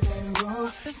give you that raw.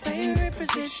 The favorite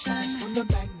position is from the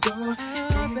back door.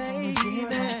 Girl, you know the drill,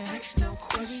 don't ask no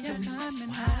questions.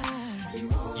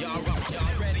 Y'all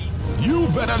ready? You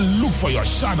better look for your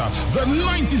shadow. The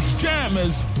 90s jam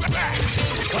is back.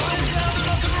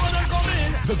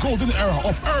 The golden era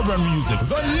of urban music.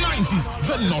 The 90s,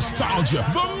 the nostalgia,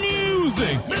 the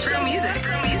music. It's real music.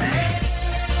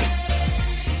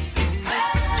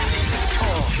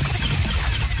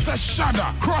 The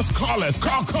Shada, Cross Collars,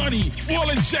 Kalkani, Full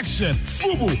Injection,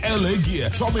 Fubu, LA Gear,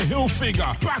 Tommy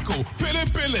Hilfiger, Paco, Pele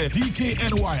Pele,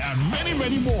 DKNY, and many,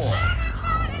 many more.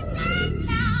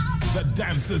 The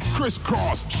dancers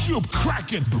crisscross, shoop,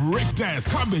 cracking, breakdance,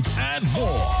 cabbage, and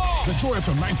more. The Joy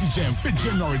FM 90s Jam, 5th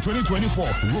January 2024,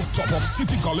 rooftop of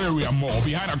City Galleria Mall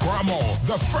behind Accra Mall.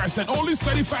 The first and only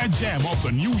certified jam of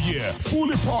the new year.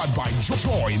 Fully powered by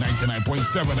Joy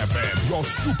 99.7 FM, your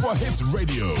super hits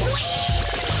radio.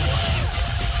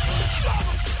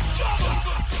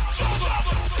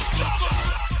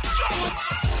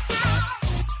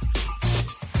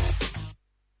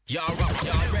 Y'all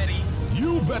ready?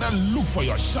 You better look for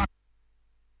your shot.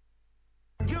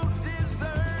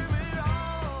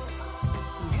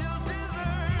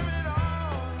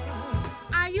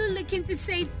 Are you looking to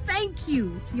say thank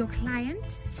you to your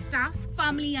client, staff,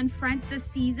 family, and friends this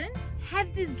season?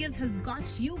 Hefzi's Gifts has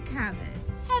got you covered.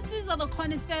 Hefzi's are the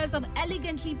connoisseurs of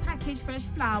elegantly packaged fresh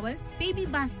flowers, baby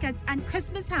baskets, and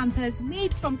Christmas hampers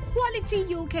made from quality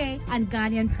UK and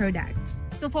Ghanaian products.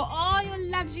 So for all your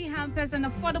luxury hampers and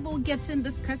affordable gifting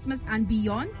this Christmas and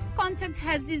beyond, contact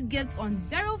Hefzi's Gifts on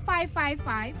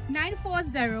 0555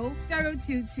 940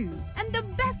 022. And the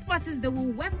best part is they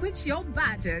will work with your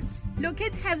budget.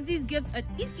 Locate Hefzi's Gifts at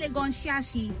East Legon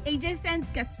Shashi,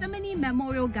 adjacent Gethsemane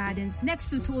Memorial Gardens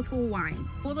next to Total Wine.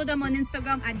 Follow them on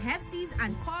Instagram at Hefzi's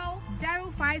and call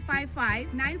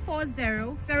 0555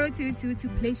 940 022 to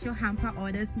place your hamper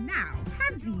orders now.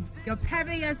 Hefzi's, your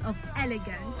purveyors of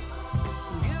elegance.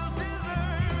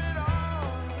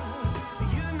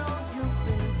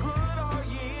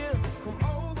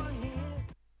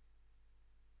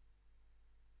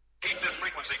 Keep the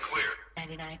frequency clear.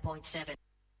 99.7.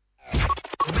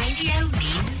 Radio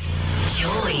means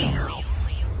joy.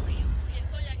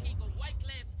 Estoy aquí con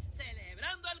Wyclef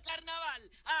celebrando el carnaval.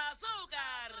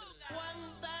 ¡Azúcar!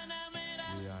 Guantanamera.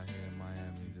 We out here in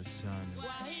Miami just shining.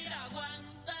 Guajira,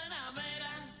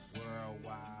 Guantanamera.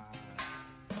 Worldwide.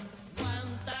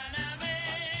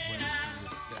 Guantanamera.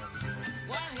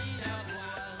 Guajira,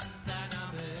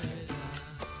 Guantanamera.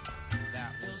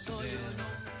 That Yo was soy un then.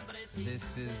 hombre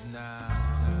This is now.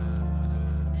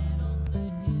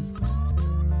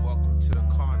 Welcome to the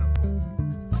carnival.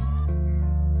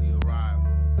 The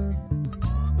arrival.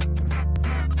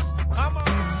 Come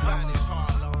on, Spanish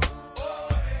Harlem.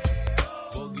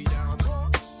 Boogie down.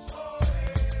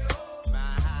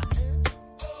 Manhattan.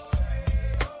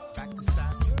 Back to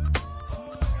Staten.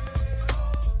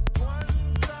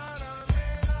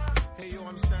 Hey yo,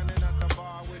 I'm standing at the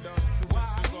bar with a Cuban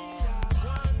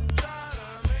cigar.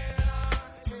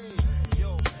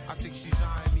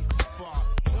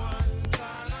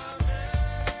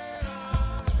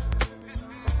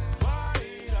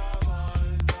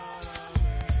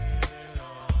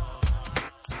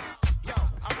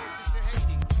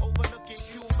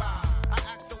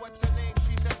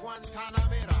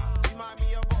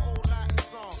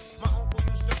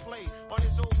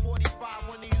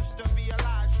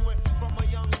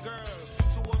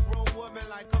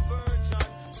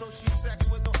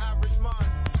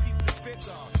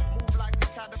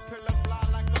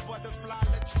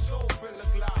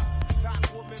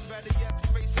 better yet,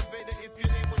 Space Invader. If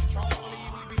your name was Charlie,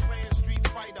 we be playing Street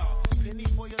Fighter. Penny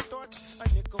for your thoughts,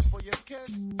 a nickel for your kiss.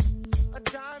 A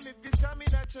dime if you tell me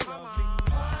that you love me.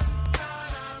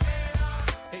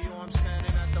 Hey yo, I'm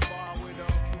standing at the bar with a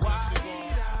Cuban cigar.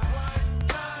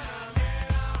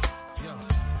 Yo,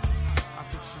 I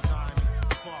think she's eyeing me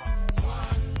from far.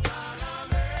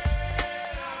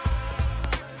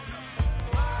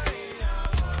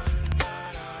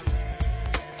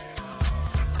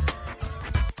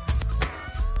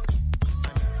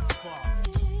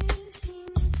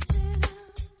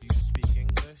 Do you speak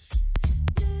English?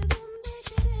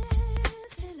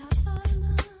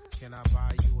 Can I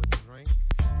buy you a drink?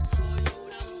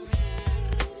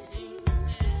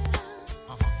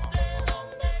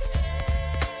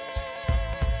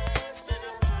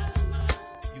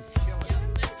 You killing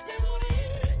it.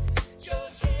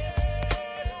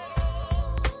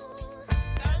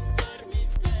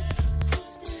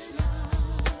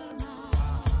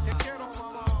 Te quiero,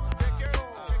 mama. Te quiero.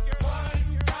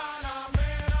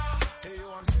 Hey, yo,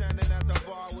 I'm standing at the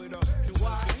bar with a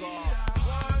Cuban cigar.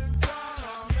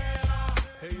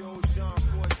 Hey yo, John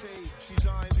Forte, she's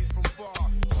eyeing me from far.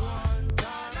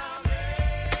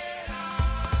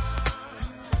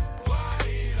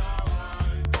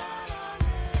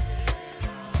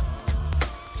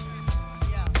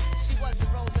 Yeah, she was a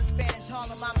rose in Spanish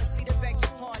Harlem. Mama see the beg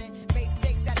your pardon. Made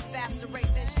steaks at a faster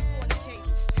rate than she fornicates.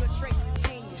 Good traits of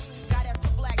genius. Got us a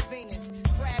black Venus.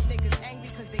 Crab niggas angry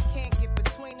cause they can't get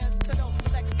between us. To those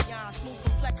selections, smooth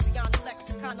complexion, the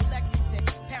lexicon of Lexington.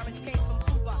 Parents came from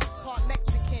Cuba, part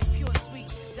Mexican, pure sweet.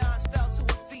 Dons fell to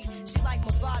her feet. She like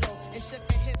Movado and shook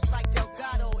her hips like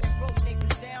Delgado and broke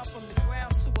niggas down from the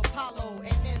ground to Apollo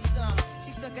and then some.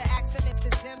 She took her accident to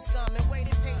dim sum and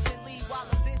waited patiently while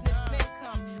the businessmen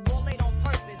come. All laid on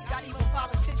purpose, got even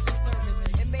politician service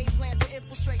and made plans to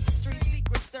infiltrate the street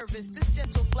secret service. This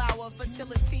gentle flower,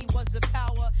 fertility was a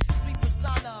power. Sweet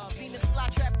persona, Venus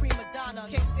flytrap prima donna.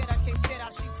 Que sera,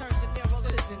 she turned De Niro to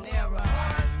De Niro.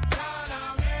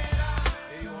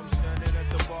 Hey yo, I'm standing at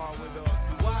the bar with a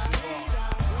Cuban cigar.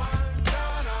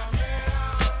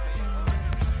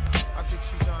 I think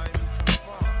she's eyeing me from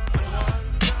far.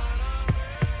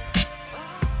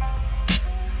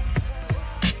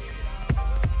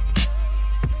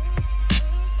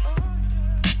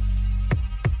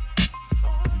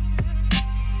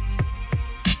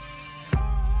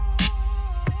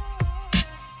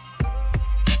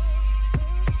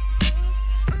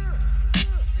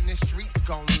 In the streets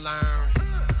gon' learn.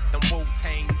 Them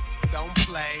Wu-Tang don't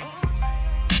play.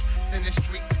 In the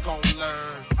streets gon'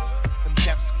 learn. Them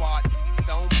Def Squad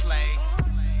don't play.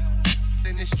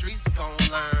 In the streets gon'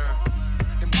 learn.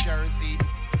 Them Jersey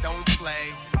don't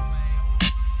play.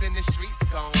 In the streets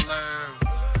gon' learn.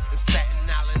 Them Staten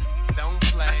Island don't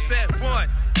play. I said 1,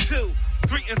 2,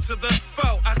 3 into the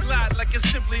 4. I glide like it's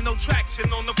simply no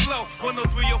traction on the floor.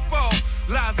 103 or 4.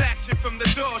 Live action from the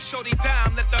door. Shorty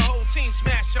dime, let the whole team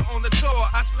smash her on the tour.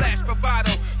 I splash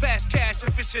bravado, fast cash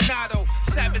aficionado,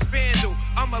 savage vandal.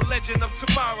 I'm a legend of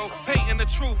tomorrow. Painting the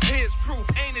truth, here's proof.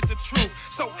 Ain't it the truth?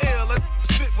 So ill, a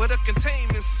spit with a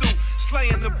containment suit.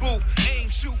 Slaying the booth, aim,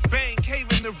 shoot, bang, cave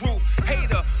in the roof.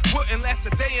 Hater, wouldn't last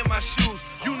a day in my shoes.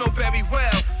 You know very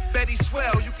well. Betty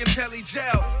swell, you can tell he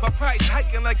gel. My price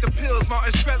hiking like the pills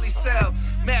Martin Shkreli sell.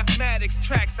 Mathematics,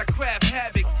 tracks, I craft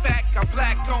havoc. Fact, I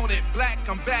black on it. Black,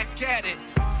 I'm back at it.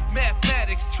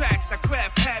 Mathematics, tracks, I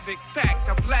craft havoc. Fact,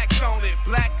 I black on it.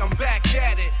 Black, I'm back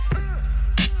at it.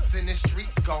 In the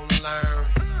streets gon' learn.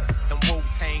 Them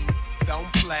Wu-Tang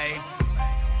don't play.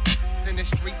 In the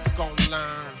streets gon'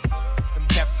 learn. Them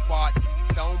Def Squad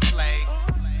don't play.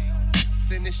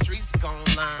 In the streets gon'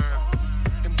 learn.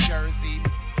 Them Jersey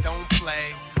don't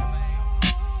play.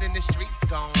 In the streets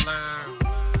gon' learn.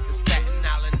 Them Staten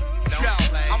Island don't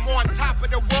play. I'm on top of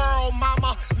the world,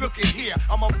 mama. Look at here.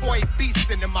 I'm a boy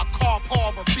beastin' in my car,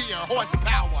 Paul Revere.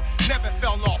 Horsepower, never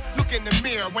fell off. Look in the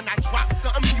mirror when I drop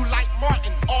something you like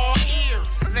Martin. All ears.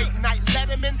 Late night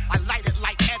Letterman, I light it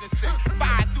like Edison.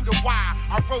 Fire through the wire,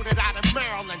 I wrote it out of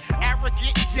Maryland.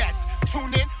 Arrogant, yes.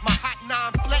 Tune in, my hot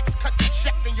 9 flex. Cut the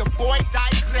check, then your boy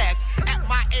digress. At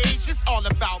my age, it's all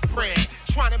about bread.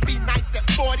 Trying to be nice at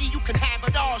 40, you can have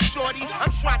it all, shorty.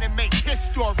 I'm trying to make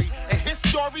history, and his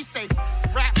story say,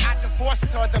 rap, I divorced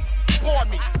her, the bore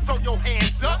me. Throw your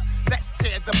hands up, let's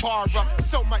tear the bar up.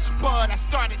 So much bud, I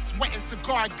started sweating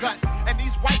cigar guts. And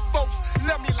these white folks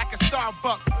love me like a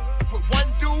Starbucks. With one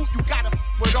dude, you gotta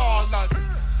with all us.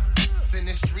 In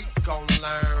the streets gon'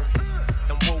 learn.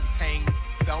 Them Wu-Tang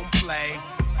don't play.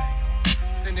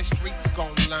 In the streets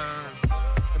gon' learn.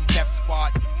 Them Def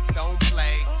Squad don't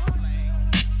play.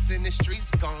 In the streets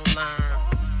gon' learn.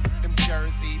 Them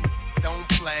Jersey don't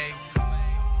play.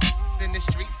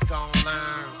 gon'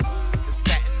 learn. If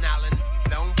Staten Island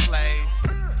don't play.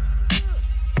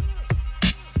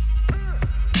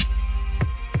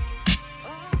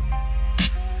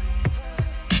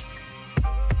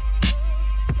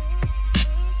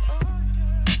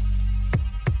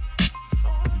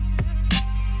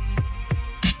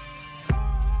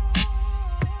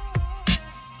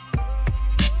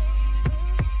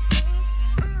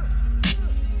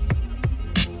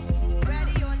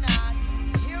 Ready or not,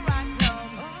 here I come.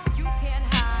 You can't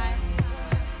hide.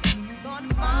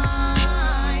 Gonna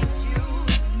find you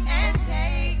and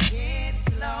take it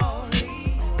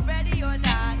slowly. Ready or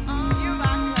not, here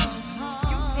I come.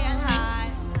 You can't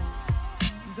hide.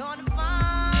 Gonna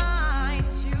find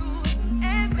you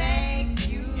and make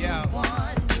you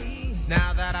want me.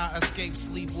 Now that I escape,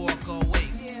 sleep, walk, or wake.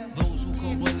 Those who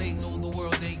can relate know the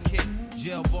world ain't cake.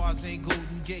 Jail bars ain't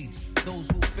golden gates. Those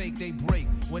who fake, they break.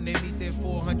 When they meet their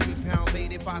 400-pound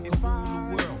mate, if I could rule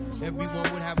the world,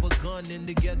 everyone would have a gun in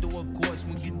the ghetto, of course.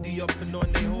 We get the up and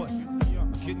on their horse.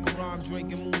 Kick around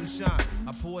drinking moonshine.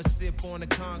 I pour a sip on the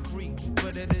concrete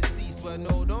for the deceased, but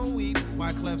no, don't weep.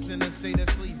 My clef's in a state of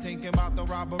sleep, thinking about the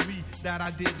robbery that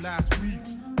I did last week.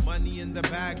 Money in the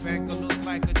bag, banker look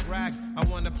like a drag. I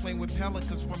wanna play with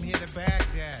pelicans from here to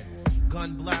Baghdad.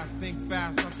 Gun blast, think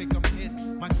fast, I think I'm hit.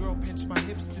 My girl pinched my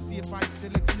hips to see if I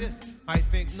still exist. I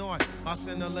think not. I'll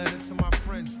send a letter to my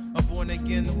friends. A born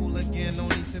again hooligan,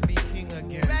 only to be king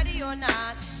again. Ready or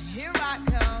not, here I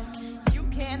come. You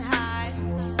can't hide.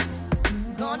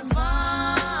 Gonna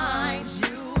find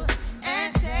you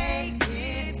and take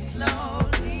it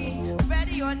slowly.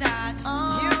 Ready or not,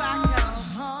 here I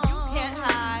come. You can't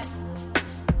hide.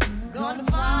 Gonna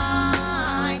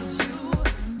find you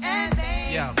and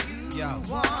make you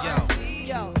want me.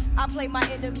 Yo, I play my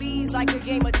enemies like a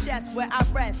game of chess where I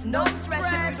rest. No stress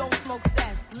if you don't smoke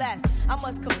cess. Less, I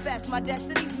must confess, my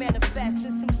destinies manifest.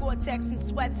 In some cortex and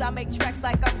sweats, I make tracks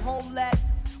like I'm homeless.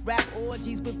 Rap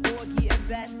orgies with Borgie and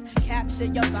Best. Capture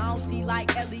your bounty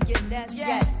like Elliot Ness.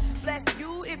 Yes, bless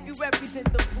you if you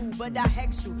represent the fool, but I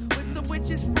hex you with some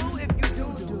witches brew if you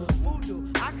do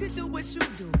voodoo. I could do what you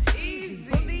do,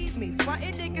 easy. Believe me,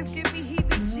 frontin' niggas give me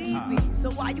heebie-jeebies. So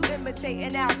why you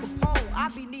imitating Al Capone? I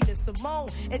be Nina Simone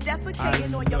and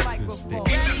defecating on your microphone.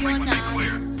 Ready or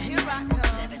not, here I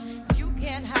come. You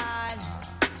can't hide.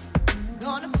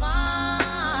 Gonna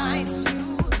find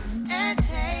you and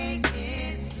take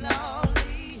it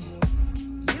slowly.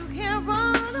 You can't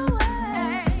run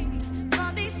away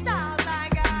from these styles I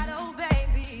got, oh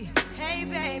baby. Hey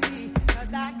baby,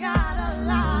 'cause I got a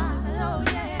lot, oh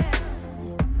yeah.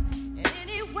 And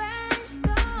anywhere you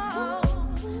go,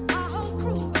 my whole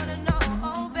crew gonna know,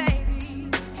 oh baby.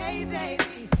 Hey baby,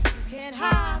 you can't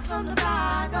hide from the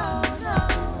bag, oh no.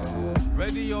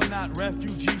 Ready or not,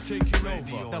 refugees taking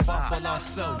over. The Buffalo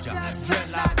Soldier,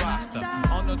 dreadlock roster.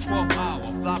 On the 12th hour,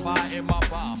 fly by in my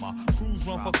bomber. Crews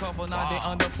run for cover, now they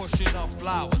under pushing up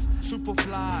flowers.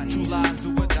 Superfly, true lies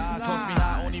do or die. Toss me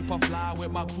high, only puff fly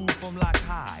with my crew from like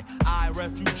high. I,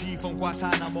 refugee from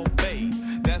Guantanamo Bay.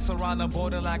 Dance around the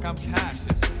border like I'm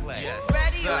Cassius Clay.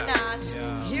 Ready or not,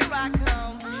 here I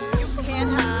come. You can't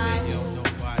hide.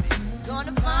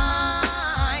 Gonna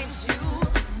find you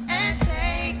and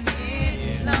take it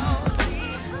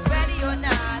slowly. Ready or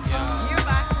not, here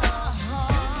I come.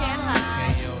 You can't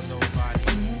hide.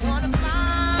 Gonna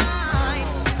find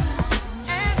you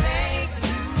and make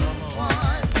you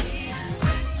want me.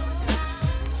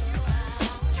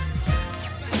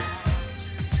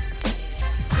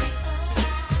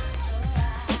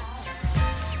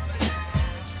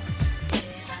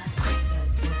 The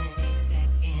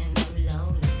 22nd of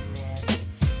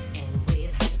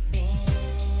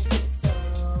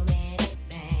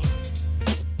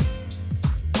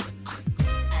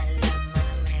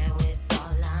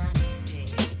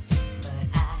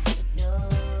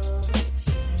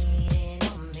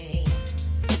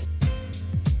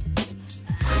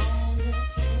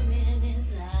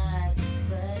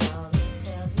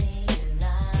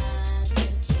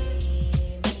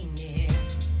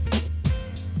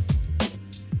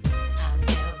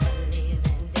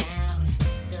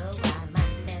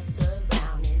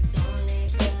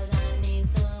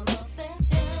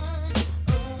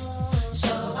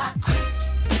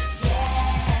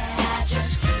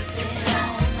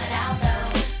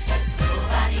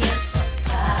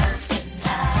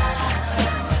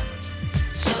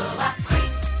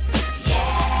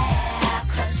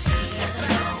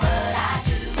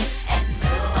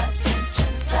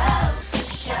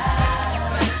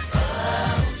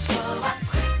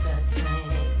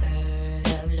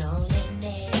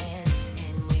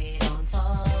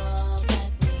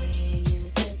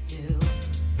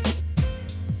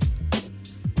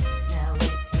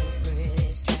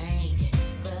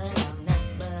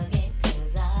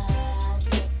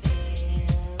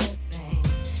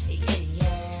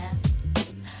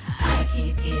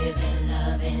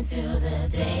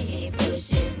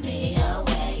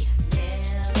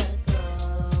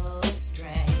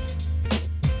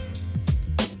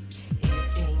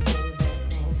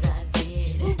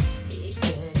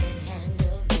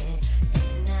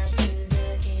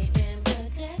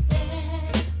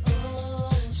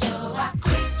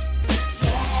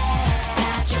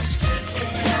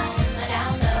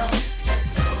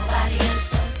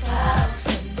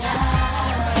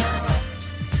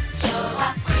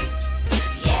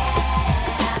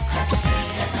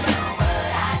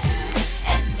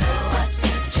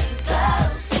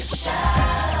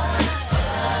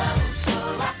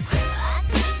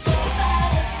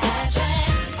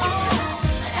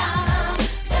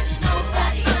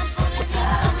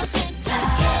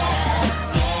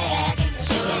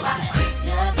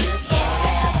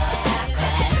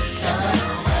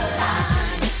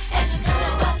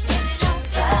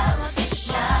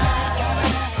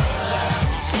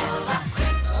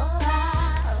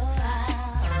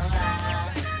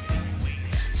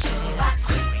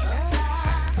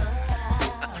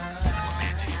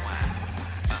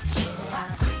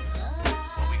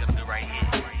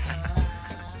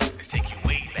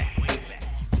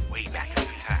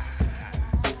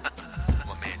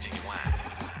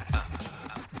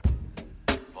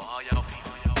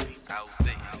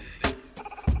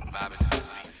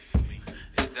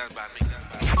done by me.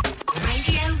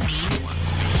 Radio means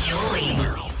joy.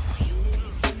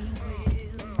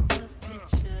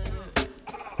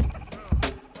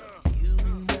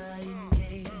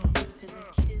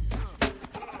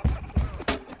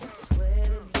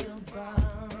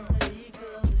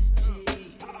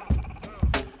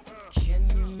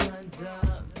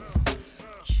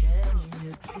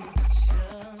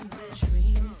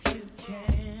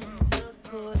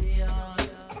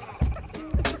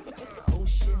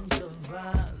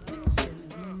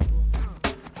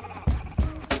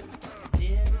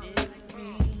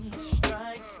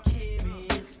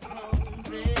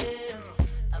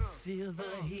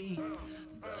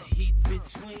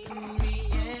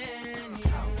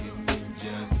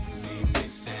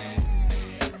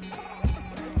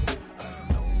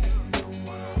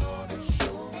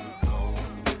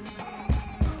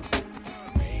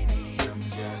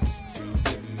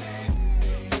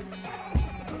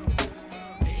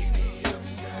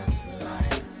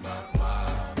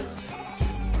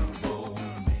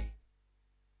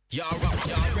 Y'all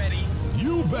ready?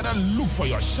 You better look for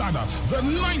your shadow. The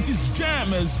 90s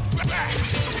jam is back.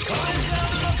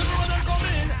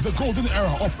 The golden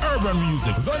era of urban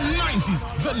music. The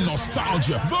 90s, the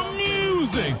nostalgia, the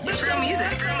music. It's real music.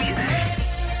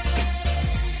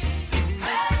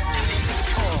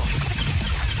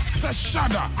 The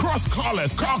Shada, Cross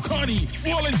Collars, Kalkani,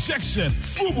 Full Injection,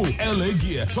 Fubu, LA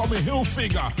Gear, Tommy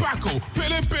Hilfiger, Paco,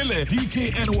 Pele Pele,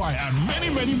 DKNY, and many,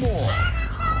 many more.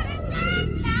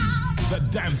 The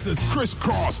dancers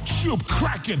crisscross, shoop,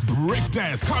 cracking,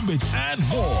 breakdance, cabbage, and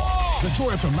more. The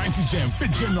Joy FM 90 Jam,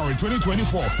 5th January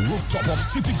 2024, rooftop of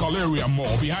City Galleria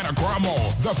Mall behind Accra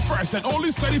Mall. The first and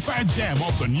only certified jam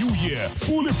of the new year.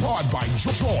 Fully powered by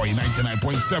Joy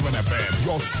 99.7 FM,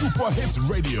 your super hits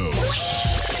radio.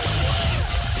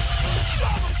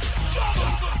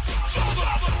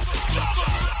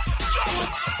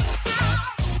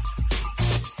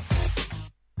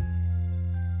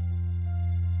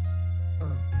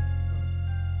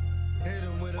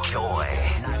 Joy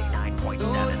 99.7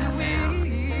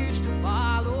 FM. To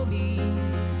follow me.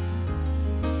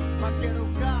 My ghetto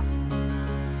gospel.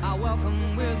 I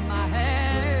welcome with my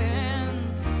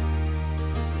hands,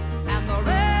 and the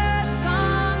red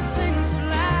sun sings to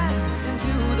last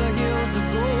into the hills of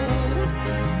gold.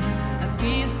 And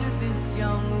peace to this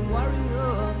young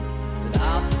warrior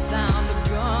without the sound of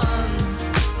guns.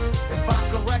 If I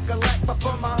could recollect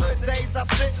before my hood days, I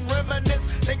sit and reminisce,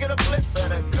 think of the bliss of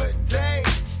the good days.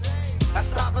 I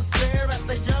stop and stare at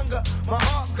the younger, my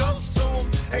heart goes to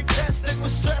them. They tested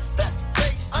with stress that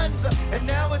they under, and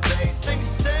nowadays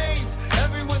things change.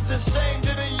 Everyone's ashamed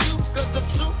of the youth, cause the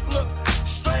truth look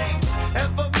strange. And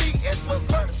for me it's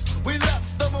reverse, we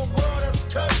left them a world that's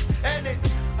cursed, and it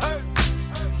hurts.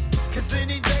 Cause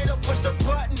any day they'll push the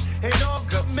button, and all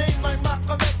good men like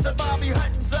Malcolm X and Bobby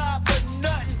Hutton die for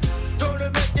nothing. Don't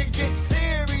it make you get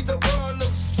teary, the world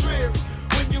looks dreary.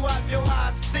 When you have your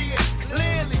eyes, see it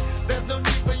clearly. There's no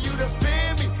need for you to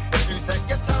fear me. If you take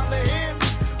your time to hear me,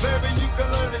 maybe you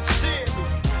can learn to cheer me.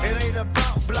 It ain't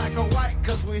about black or white,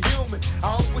 cause we're human. I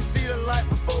hope we see the light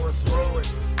before it's ruined.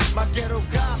 My ghetto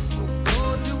gospel.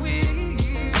 Those who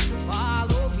wish to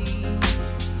follow me.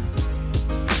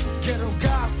 Ghetto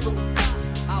gospel.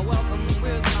 I welcome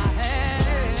with my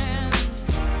hands,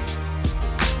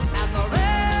 and the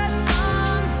red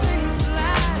sun sings to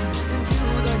last into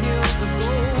the hills of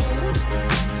gold.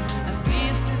 And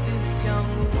peace to this young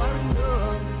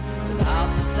warrior without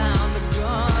the sound of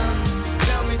guns.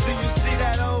 Tell me, do you see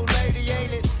that old lady?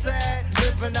 Ain't it sad?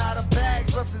 Living out of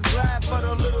bags, versus glad for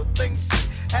the little things she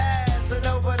has. And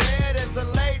over there, there's a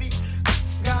lady,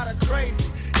 got her crazy.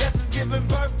 Yes, it's giving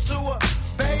birth to a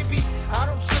baby. I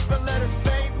don't trip and let it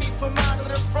fade me from out of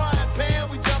the frying pan.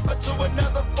 We jump into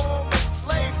another form of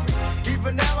slavery.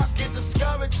 Even now I get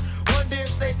discouraged. Wonder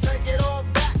if they take it all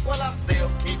back while I still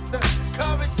keep the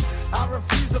courage. I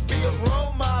refuse to be a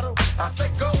role model. I say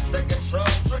go, take control,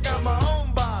 drink out my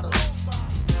own bottles.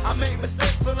 I make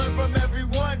mistakes to learn from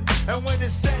everyone, and when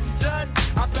it's said and done,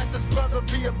 I bet this brother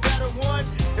be a better one.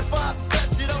 If I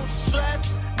upset you, don't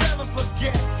stress, never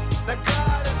forget that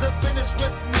God isn't finished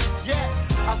with me yet.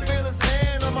 I feel his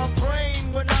hand on my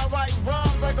brain when I write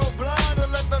rhymes. I go blind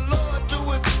and let the Lord do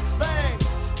his thing.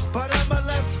 But I'm a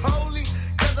less holy,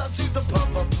 cause I choose to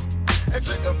pump up and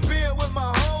drink a beer with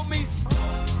my homies.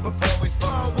 Before we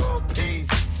find world peace,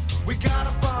 we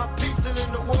gotta find peace, and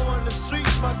in the war in the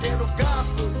streets, my ghetto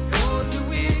gospel. Those who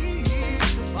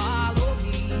wish to follow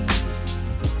me.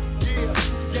 Yeah,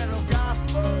 ghetto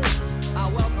gospel.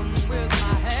 I welcome with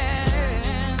my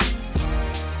hands,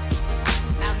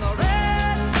 and the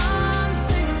red sun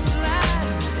sings to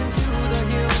last into the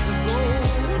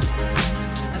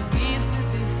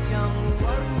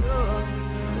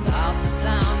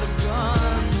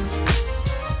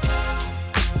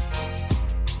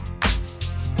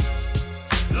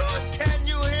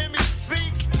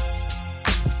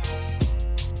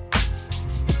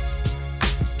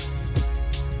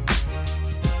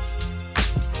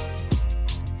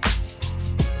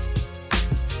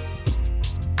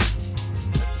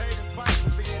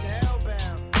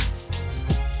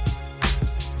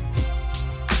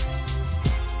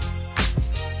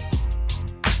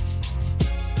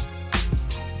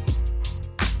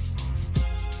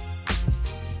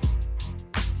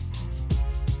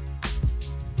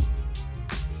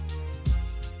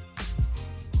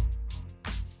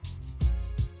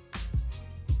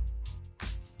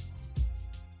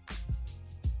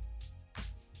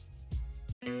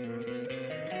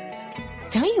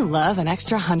Don't you love an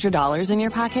extra $100 in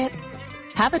your pocket?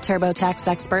 Have a TurboTax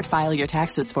expert file your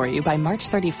taxes for you by March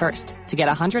 31st to get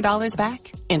 $100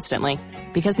 back instantly.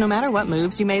 Because no matter what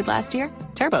moves you made last year,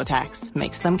 TurboTax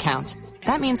makes them count.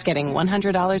 That means getting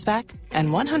 $100 back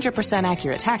and 100%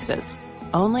 accurate taxes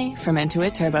only from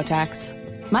Intuit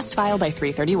TurboTax. Must file by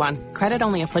 3/31. Credit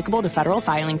only applicable to federal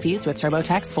filing fees with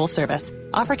TurboTax full service.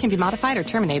 Offer can be modified or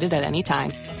terminated at any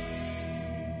time.